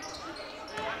 Croxall,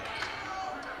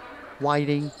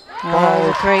 Whiting.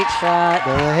 Oh, great shot.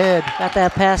 They're ahead. Got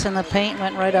that pass in the paint,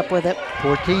 went right up with it.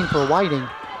 14 for Whiting.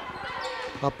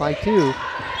 Up by 2.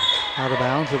 Out of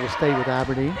bounds. It will stay with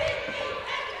Aberdeen.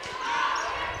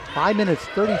 5 minutes,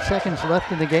 30 seconds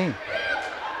left in the game.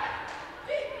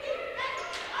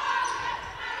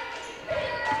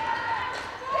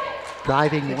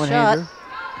 Driving one-hander.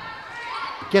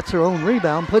 Gets her own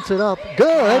rebound, puts it up.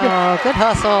 Good. Oh, good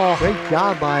hustle. Great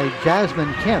job by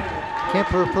Jasmine Kemp. Kemp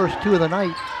her first 2 of the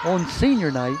night on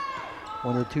senior night.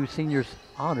 One of the 2 seniors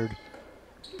honored.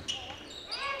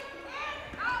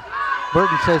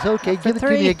 Burton says, okay, give it to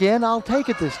me again. I'll take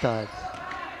it this time.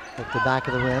 At the back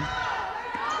of the rim.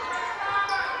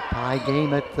 Tie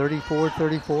game at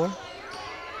 34-34.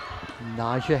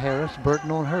 Naja Harris,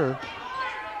 Burton on her.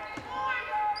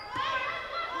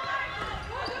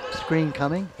 Screen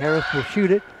coming. Harris will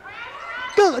shoot it.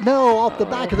 Good. No, off the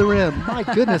back of the rim. My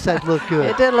goodness, that looked good.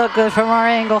 It did look good from our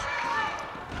angle.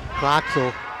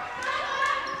 Croxall.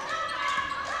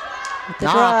 With the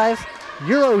drive.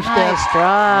 Euro step. Nice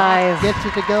drive. Gets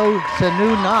it to go.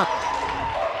 Sanu Knox.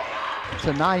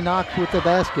 Sanai Knox with the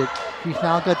basket. She's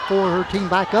now got 4. Her team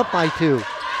back up by 2.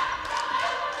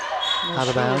 Out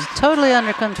of bounds. Totally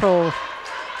under control.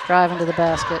 Driving to the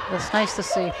basket. That's nice to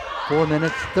see. 4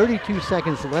 minutes, 32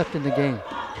 seconds left in the game.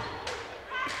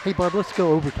 Hey, Barb, let's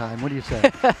go overtime. What do you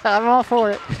say? I'm all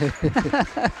for it.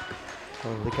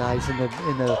 Oh, the guys in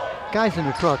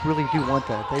the truck really do want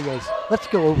that. They guys, let's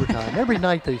go overtime. Every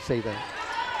night they say that.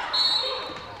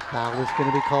 Foul is going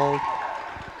to be called.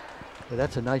 But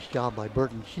that's a nice job by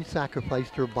Burton. She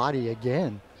sacrificed her body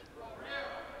again.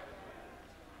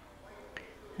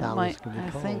 I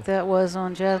think that was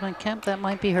on Jasmine Kemp. That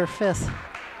might be her 5th.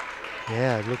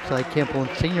 Yeah, it looks like Kemp on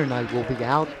senior night will be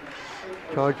out,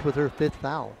 charged with her 5th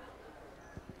foul.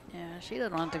 Yeah, she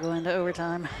doesn't want to go into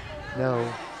overtime. No.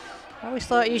 I always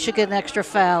thought you should get an extra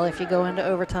foul if you go into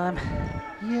overtime.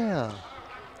 Yeah.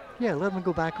 Yeah, let them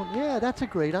go back on. Yeah, that's a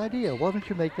great idea. Why don't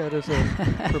you make that as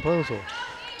a proposal?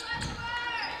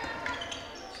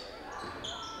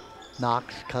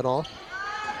 Knox cut off.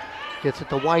 Gets it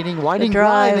to Whiting. Whiting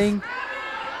driving.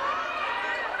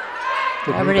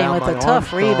 Aberdeen with a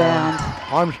tough rebound.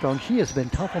 Armstrong, she has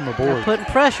been tough on the board. They're putting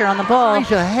pressure on the ball.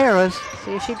 Naja Harris.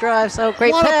 See if she drives. Oh,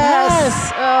 great what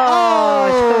pass. Oh,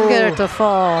 she couldn't get her to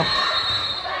fall.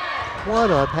 What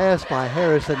a pass by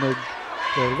Harris, and the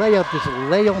layup just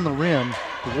lay on the rim.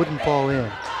 It wouldn't fall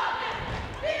in.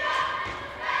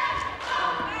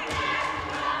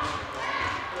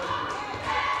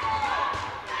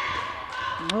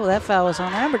 Oh, that foul was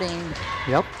on Aberdeen.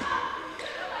 Yep.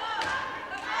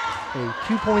 A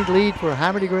 2-point lead for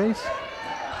Havre Grace.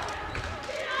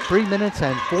 3 minutes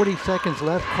and 40 seconds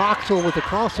left. Croxall with the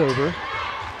crossover.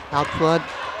 Out front,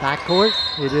 backcourt.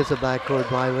 It is a backcourt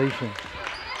violation.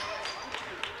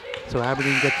 So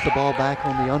Aberdeen gets the ball back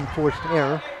on the unforced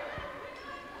error.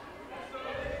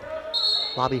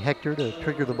 Bobby Hector to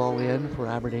trigger the ball in for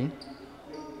Aberdeen.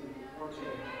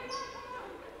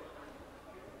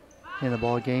 In the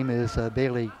ball game is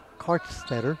Bailey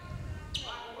Kartstetter.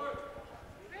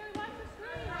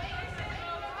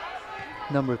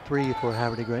 Number 3 for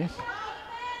Havre Grace.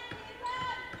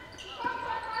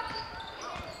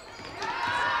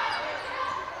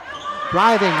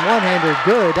 Driving one-hander,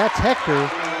 good. That's Hector.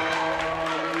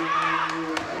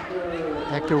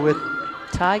 Hector with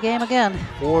tie game again.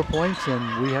 4 points,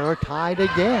 and we are tied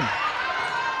again.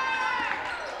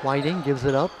 Whiting gives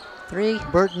it up. 3.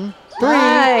 Burton. 3.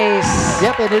 Nice.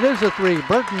 Yep, and it is a 3.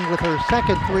 Burton with her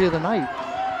second 3 of the night.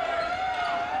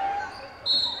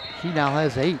 She now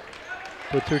has 8.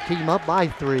 Puts her team up by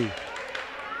 3.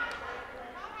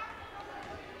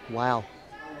 Wow.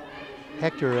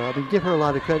 Hector, I mean, give her a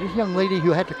lot of credit. This young lady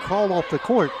who had to crawl off the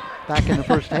court back in the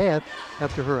first half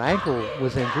after her ankle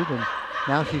was injured, and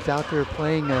now she's out there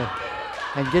playing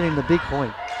and getting the big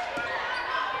point.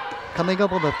 Coming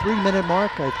up on the 3-minute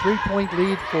mark, a 3-point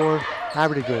lead for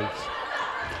Havre Grace.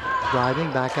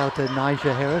 Driving back out to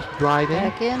Nyjah Harris. Driving.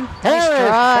 Back in. Harris,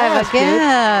 Nice drive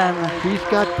again. She's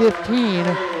got 15.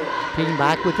 Team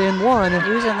back within 1.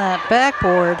 Using that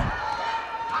backboard.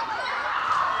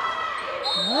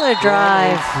 Another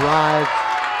drive. Drive.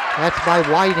 That's by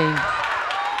Whiting.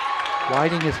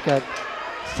 Whiting has got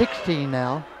 16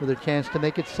 now with a chance to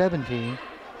make it 17.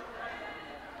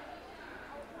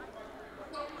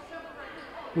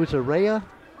 Who's Araya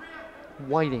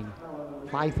Whiting,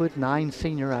 5'9"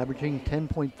 senior, averaging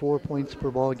 10.4 points per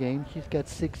ball game. She's got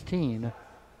 16.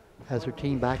 Has her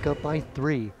team back up by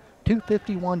 3.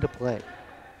 2:51 to play.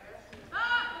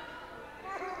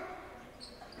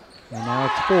 And now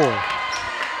it's 4.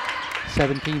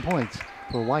 17 points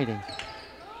for Whiting.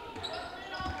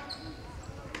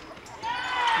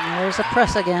 And there's a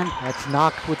press again. That's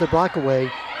Knox with the breakaway.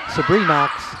 Sabrina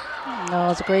Knox. No,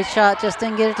 it's a great shot, just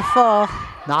didn't get it to fall.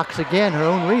 Knox again, her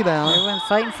own rebound. Everyone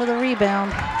fighting for the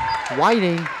rebound.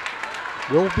 Whiting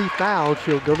will be fouled.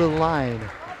 She'll go to the line.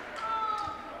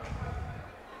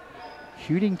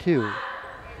 Shooting 2.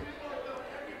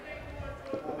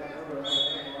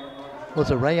 Was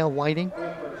Araya Whiting,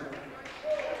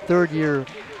 3rd year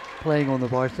playing on the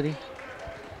varsity.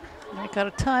 They got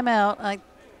a timeout. I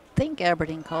think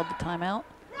Aberdeen called the timeout.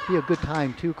 Be a good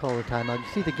time to call a timeout. You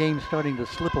see the game starting to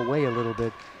slip away a little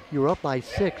bit. You were up by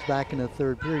 6 back in the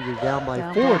 3rd period. You're down by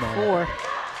 4 now. 4.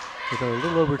 With a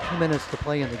little over 2 minutes to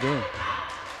play in the game.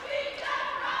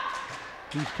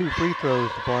 These 2 free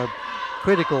throws, Barb,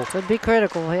 critical. Could be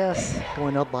critical, yes.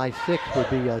 Going up by 6 would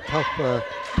be a tough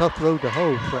road to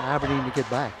hoe for Aberdeen to get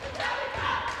back.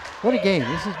 What a game.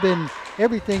 This has been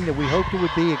everything that we hoped it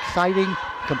would be. Exciting,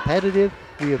 competitive.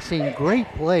 We have seen great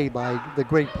play by the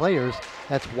great players.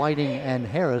 That's Whiting and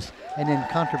Harris, and then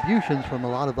contributions from a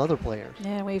lot of other players.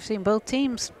 Yeah, we've seen both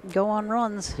teams go on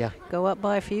runs. Yeah. Go up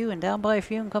by a few and down by a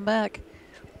few and come back.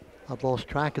 I've lost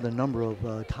track of the number of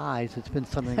ties. It's been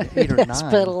something like 8 or 9. It's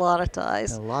been a lot of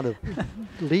ties. A lot of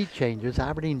lead changes.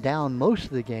 Aberdeen down most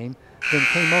of the game, then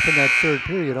came up in that 3rd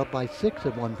period up by 6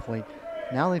 at one point.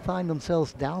 Now they find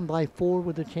themselves down by 4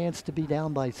 with a chance to be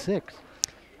down by 6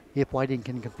 if Whiting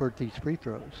can convert these free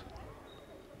throws.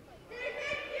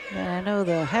 And I know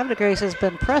the Havre Grace has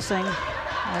been pressing.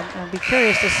 I'd be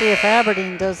curious to see if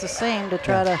Aberdeen does the same to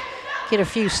try to get a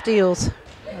few steals,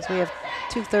 as we have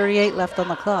 2:38 left on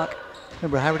the clock.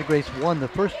 Remember, Havre Grace won the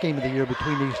first game of the year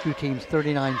between these 2 teams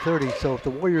 39-30, so if the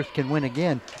Warriors can win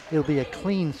again, it'll be a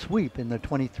clean sweep in the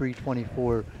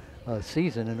 23-24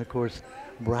 season. And of course,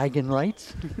 bragging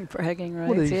rights. Bragging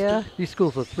What are rights, yeah. These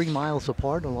schools are 3 miles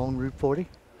apart along Route 40.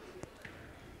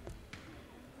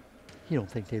 You don't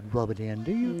think they'd rub it in,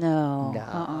 do you? No.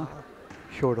 Nah.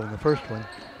 Short on the first one.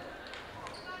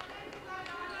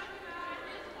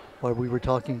 While we were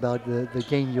talking about the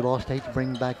game you lost, I hate to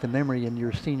bring back the memory in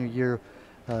your senior year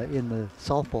in the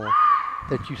softball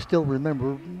that you still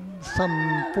remember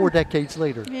some 4 decades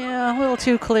later. Yeah, a little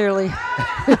too clearly.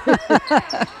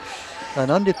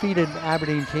 An undefeated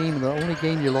Aberdeen team, and the only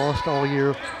game you lost all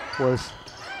year was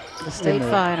the state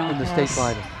final. In the state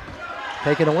final.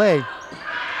 Taken away.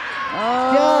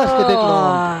 Oh. Just a bit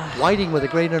long. Whiting with a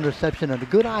great interception and a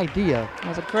good idea. That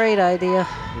was a great idea.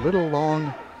 A little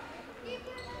long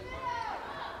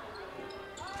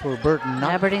for Burton.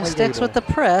 Not Aberdeen quite sticks able. with the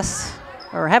press.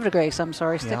 Or Havre Grace, I'm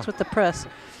sorry, sticks Yeah. with the press.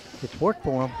 It's worked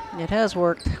for him. It has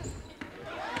worked.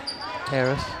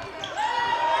 Harris.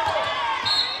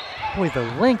 Boy, the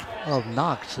length of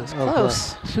Knox.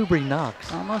 Close. Subri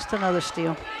Knox. Almost another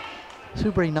steal.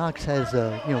 Subri Knox has,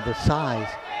 the size.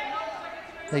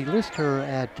 They list her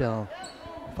at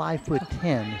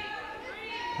 5'10",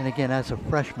 and again, as a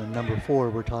freshman, number 4,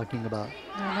 we're talking about.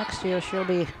 Well, next year she'll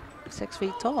be 6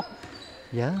 feet tall.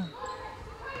 Yeah.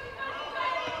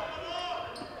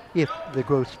 If the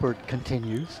growth spurt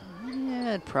continues.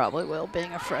 Yeah, it probably will,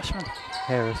 being a freshman.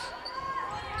 Harris.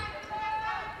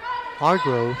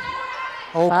 Hargrove.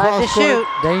 Oh, 5 to cross court. shoot.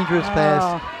 Dangerous Oh.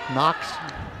 pass. Knox,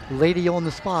 lady on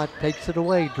the spot, takes it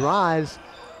away, drives.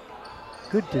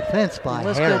 Good defense by It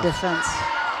was Harris. good defense.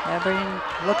 Aberdeen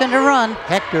looking to run.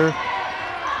 Hector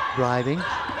driving.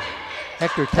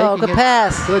 Hector taking Oh, good it.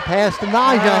 pass. Good pass to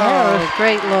Nyjah Harris.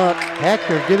 Great look.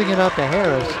 Hector giving it up to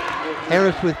Harris.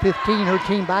 Harris with 15, her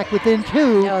team back within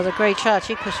 2. That was a great shot.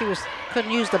 She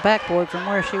couldn't use the backboard from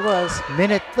where she was.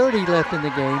 Minute 30 left in the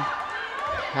game.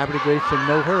 Havre Grace in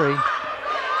no hurry.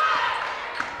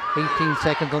 18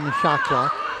 seconds on the shot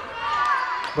clock.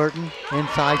 Burton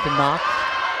inside to Knox.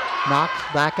 Knox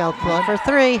back out front. For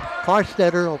 3.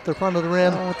 Farstetter off the front of the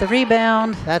rim. With the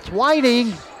rebound. That's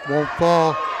Whiting. Won't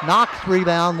fall. Knox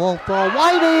rebound. Won't fall.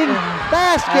 Whiting.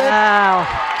 Basket. Wow.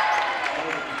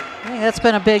 that's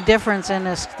been a big difference in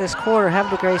this quarter.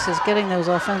 Havre Grace is getting those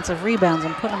offensive rebounds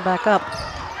and putting them back up.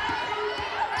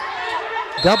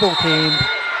 Double teamed,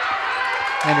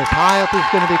 and a tie-up is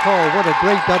going to be called. What a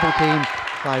great double team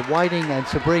by Whiting and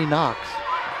Sabree Knox.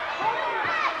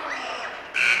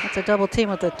 That's a double team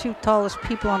with the two tallest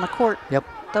people on the court. Yep.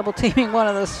 Double teaming one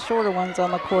of the shorter ones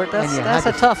on the court. That's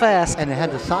a to, tough ask. And it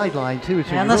had the sideline too. So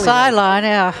and the sideline,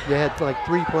 yeah. You had like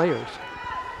 3 players.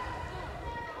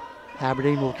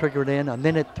 Aberdeen will trigger it in.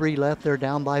 1:03 left. They're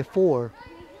down by 4.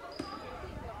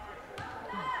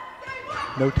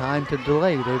 No time to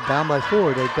delay. They're down by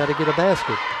 4. They've got to get a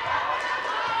basket.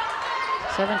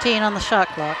 17 on the shot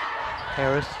clock.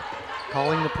 Harris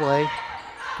calling the play.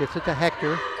 Gets it to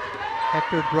Hector.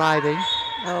 Hector driving.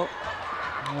 Oh.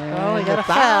 And he got a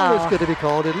foul. foul. Is going to be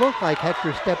called. It looked like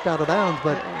Hector stepped out of bounds,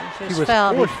 but he was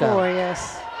fouled forced before, out.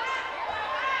 yes.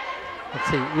 Let's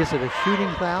see, is it a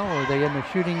shooting foul or are they in the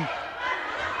shooting?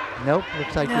 Nope,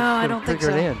 looks like No, it's I going don't to think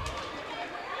trigger it so. in.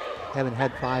 Haven't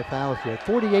had 5 fouls yet.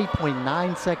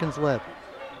 48.9 seconds left.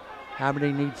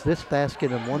 Aberdeen needs this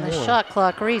basket and one And the more. shot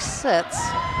clock resets.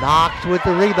 Knox with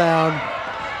the rebound.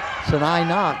 Sinai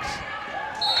Knox.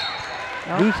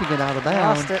 Oh, Losing it out of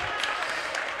bounds. lost it.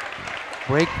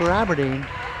 Break for Aberdeen.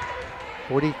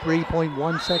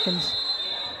 43.1 seconds.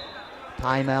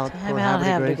 Timeout for Timeout, Havre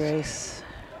Havre Grace. Grace.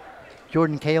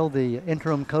 Jordan Cale, the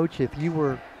interim coach. If you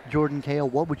were Jordan Cale,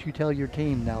 what would you tell your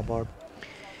team now, Barb?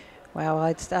 Well,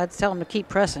 I'd tell them to keep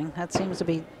pressing. That seems to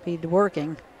be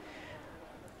working.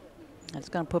 It's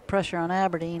going to put pressure on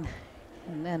Aberdeen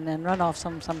and run off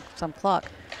some clock.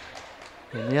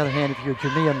 On the other hand, if you're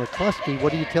Jamia McCluskey,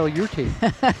 what do you tell your team?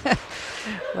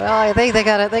 Well, I think they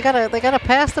gotta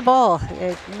pass the ball,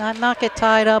 not get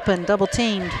tied up and double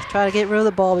teamed. Try to get rid of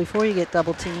the ball before you get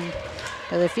double teamed.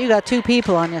 Because if you got 2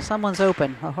 people on you, someone's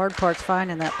open. The hard part's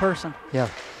finding that person. Yeah,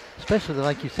 especially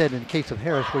like you said in the case of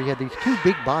Harris, where you had these 2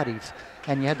 big bodies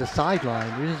and you had the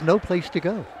sideline. There's no place to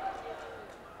go.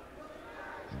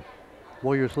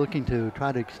 Warriors looking to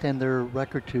try to extend their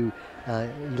record to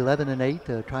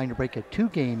 11-8, trying to break a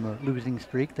 2-game losing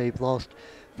streak. They've lost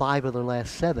 5 of their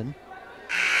last 7.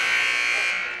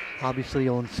 Obviously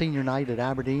on senior night at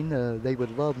Aberdeen, they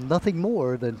would love nothing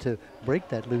more than to break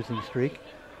that losing streak.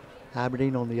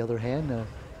 Aberdeen, on the other hand,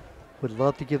 would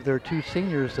love to give their 2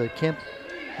 seniors, Kemp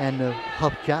and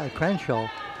Huff Cranshaw,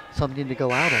 something to go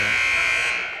out on.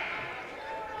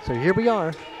 So here we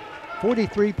are,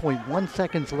 43.1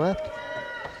 seconds left.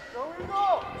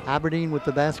 Aberdeen with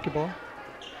the basketball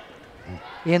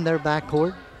in their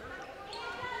backcourt.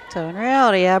 So in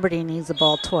reality, Aberdeen needs the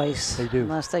ball twice. They do.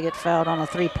 Unless they get fouled on a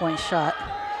 3-point shot,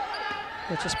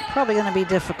 which is probably going to be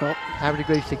difficult. Havre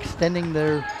Grace extending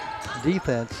their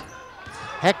defense.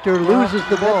 Hector loses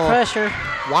the ball. Pressure.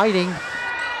 Whiting.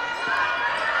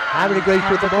 Havre Grace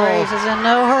with the ball. Grace is in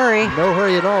no hurry. No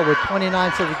hurry at all with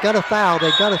 29 seconds. Got a foul.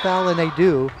 They got a foul, and they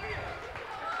do.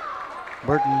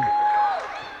 Burton.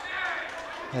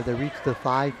 Have they reached the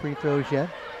 5 free throws yet?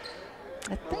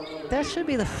 I think that should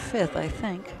be the 5th, I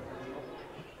think.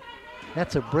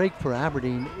 That's a break for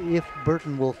Aberdeen if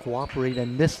Burton will cooperate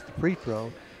and miss the free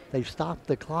throw. They've stopped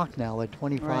the clock now at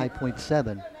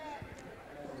 25.7.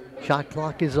 Shot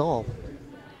clock is off.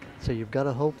 So you've got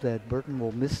to hope that Burton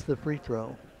will miss the free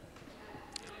throw.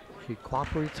 She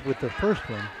cooperates with the first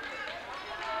one.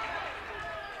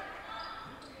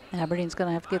 Aberdeen's going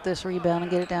to have to get this rebound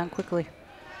and get it down quickly.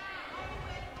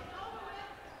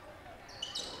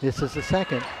 This is the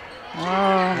second.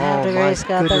 Oh, Havre Grace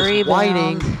got the goodness. rebound.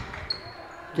 Whiting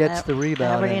gets the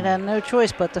rebound. Aberdeen had no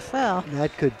choice but to foul.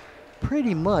 That could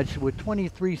pretty much, with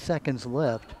 23 seconds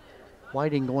left,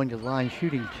 Whiting going to the line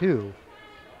shooting 2.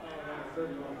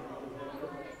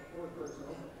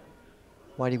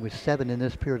 Whiting with 7 in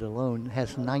this period alone,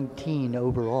 has 19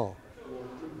 overall.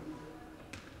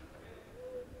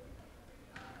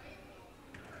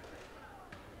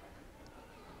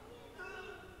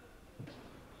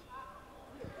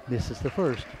 This is the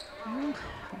first.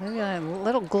 Maybe a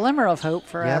little glimmer of hope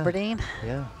for Aberdeen.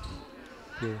 Yeah.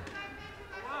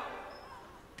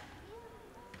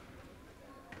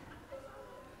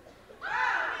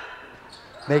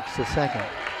 Makes the second.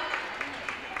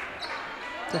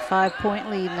 It's a 5-point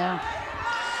lead now.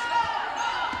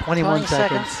 21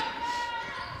 seconds.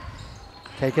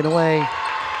 Taken away.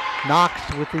 Knox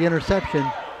with the interception.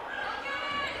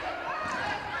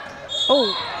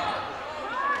 Oh.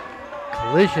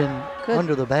 Collision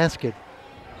under the basket.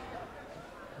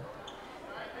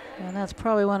 And that's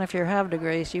probably one, if you're Havre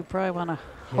Grace, you probably want to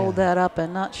hold that up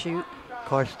and not shoot.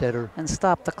 Karstetter. And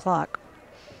stop the clock.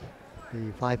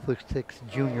 The 5'6"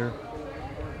 junior.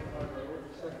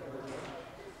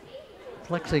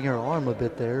 Flexing her arm a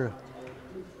bit there.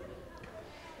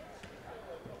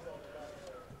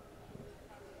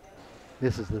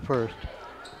 This is the first.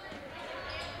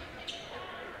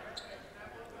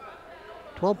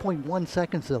 12.1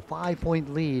 seconds, a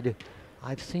 5-point lead.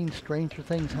 I've seen stranger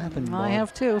things happen. I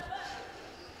have too.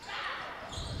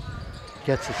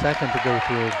 Gets the second to go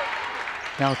through.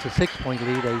 Now it's a 6-point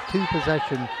lead, a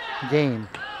 2-possession game.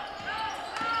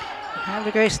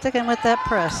 Havre sticking with that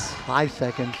press. 5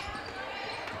 seconds.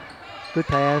 Good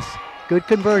pass. Good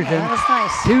conversion. That was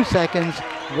nice. 2 seconds.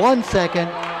 1 second.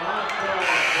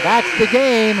 That's the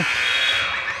game.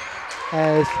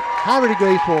 As Havre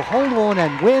will hold on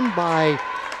and win by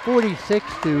 46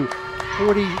 to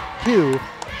 42.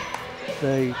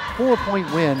 The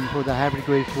 4-point win for the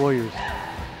Havre Warriors.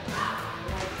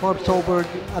 Barb Solberg,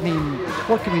 I mean,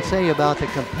 what can we say about the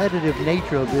competitive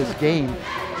nature of this game?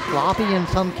 Sloppy in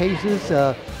some cases,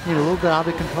 a little bit out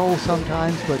of control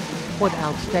sometimes, but what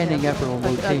outstanding effort on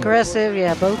both teams. Aggressive,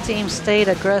 yeah, both teams stayed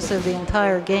aggressive the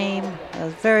entire game. I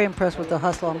was very impressed with the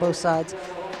hustle on both sides.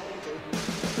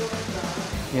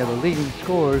 Yeah, the leading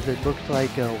scorers, it looks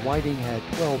like Whiting had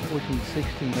 12, 14,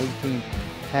 16, 18,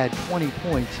 had 20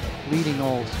 points, leading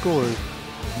all scorers.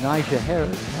 Nyjah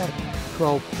Harris had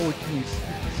 12, 14,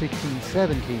 16,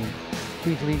 17.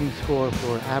 She's leading scorer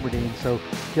for Aberdeen. So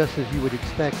just as you would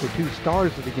expect, the two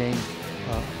stars of the game,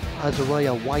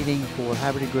 Azariah Whiting for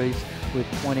Havre Grace with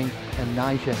 20 and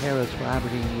Nyjah Harris for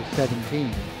Aberdeen with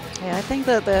 17. Yeah, I think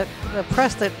that the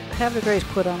press that Havre Grace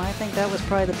put on, I think that was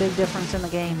probably the big difference in the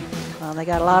game. They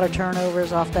got a lot of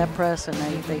turnovers off that press, and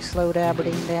they slowed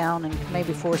Aberdeen down and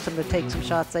maybe forced them to take some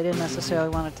shots they didn't necessarily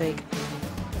want to take.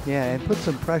 Yeah, and put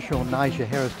some pressure on Nyjah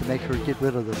Harris to make her get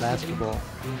rid of the basketball.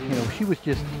 She was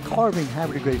just carving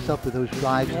Havre Grace up with those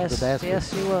drives to the basket.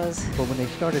 Yes, she was. But when they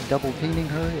started double teaming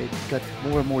her, it got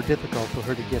more and more difficult for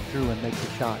her to get through and make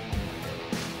the shot.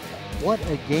 What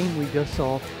a game we just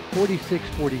saw.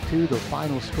 46-42, the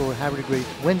final score. Havre Grace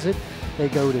wins it. They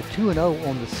go to 2-0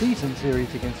 on the season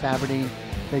series against Aberdeen.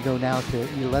 They go now to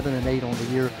 11-8 on the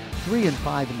year,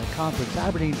 3-5 in the conference.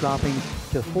 Aberdeen dropping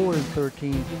to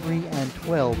 4-13,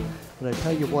 3-12. But I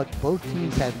tell you what, both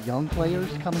teams have young players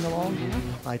coming along.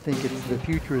 I think the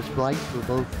future is bright for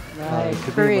both I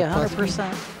agree,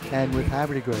 100%. and with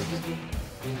Havre Grace.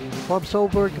 Barb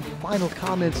Solberg, final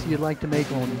comments you'd like to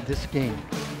make on this game?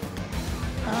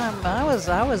 I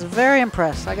was very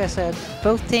impressed. Like I said,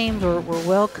 both teams were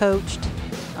well coached.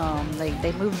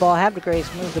 They moved the ball. Havre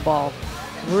Grace moved the ball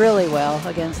really well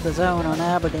against the zone on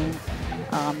Aberdeen,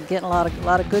 getting a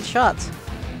lot of good shots.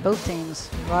 Both teams.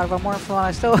 A lot of them weren't fun.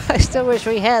 I still wish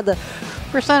we had the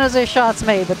percentage of shots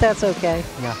made, but that's okay.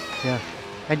 Yeah.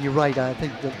 And you're right. I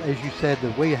think, as you said,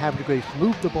 the way Havre Grace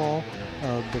moved the ball,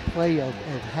 the play of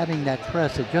having that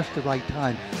press at just the right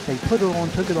time. They put it on,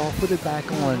 took it off, put it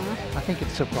back on. I think it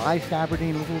surprised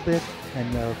Aberdeen a little bit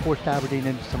and forced Aberdeen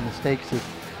into some mistakes that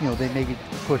they maybe,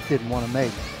 of course, didn't want to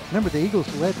make. Remember, the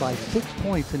Eagles led by 6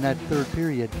 points in that third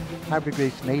period. Havre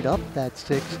Grace made up that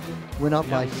 6, went up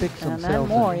by 6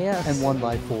 themselves, and won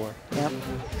by 4. Yep.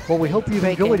 Well, we hope you've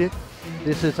enjoyed it.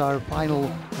 This is our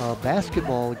final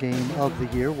basketball game of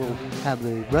the year. We'll have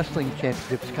the wrestling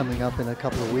championships coming up in a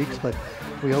couple of weeks, but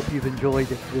we hope you've enjoyed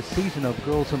this season of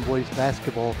girls and boys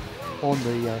basketball on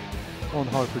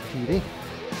Hartford TV.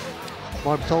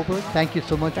 Barb Solberg, thank you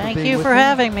so much for being with me. Thank you for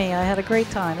having me. I had a great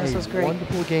time. This was great.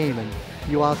 Wonderful game. And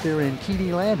you out there in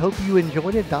TV land, hope you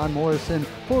enjoyed it. Don Morrison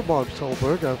for Barb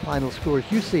Solberg. Our final scores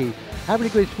you see. Havre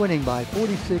Grace winning by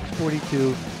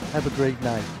 46-42. Have a great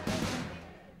night.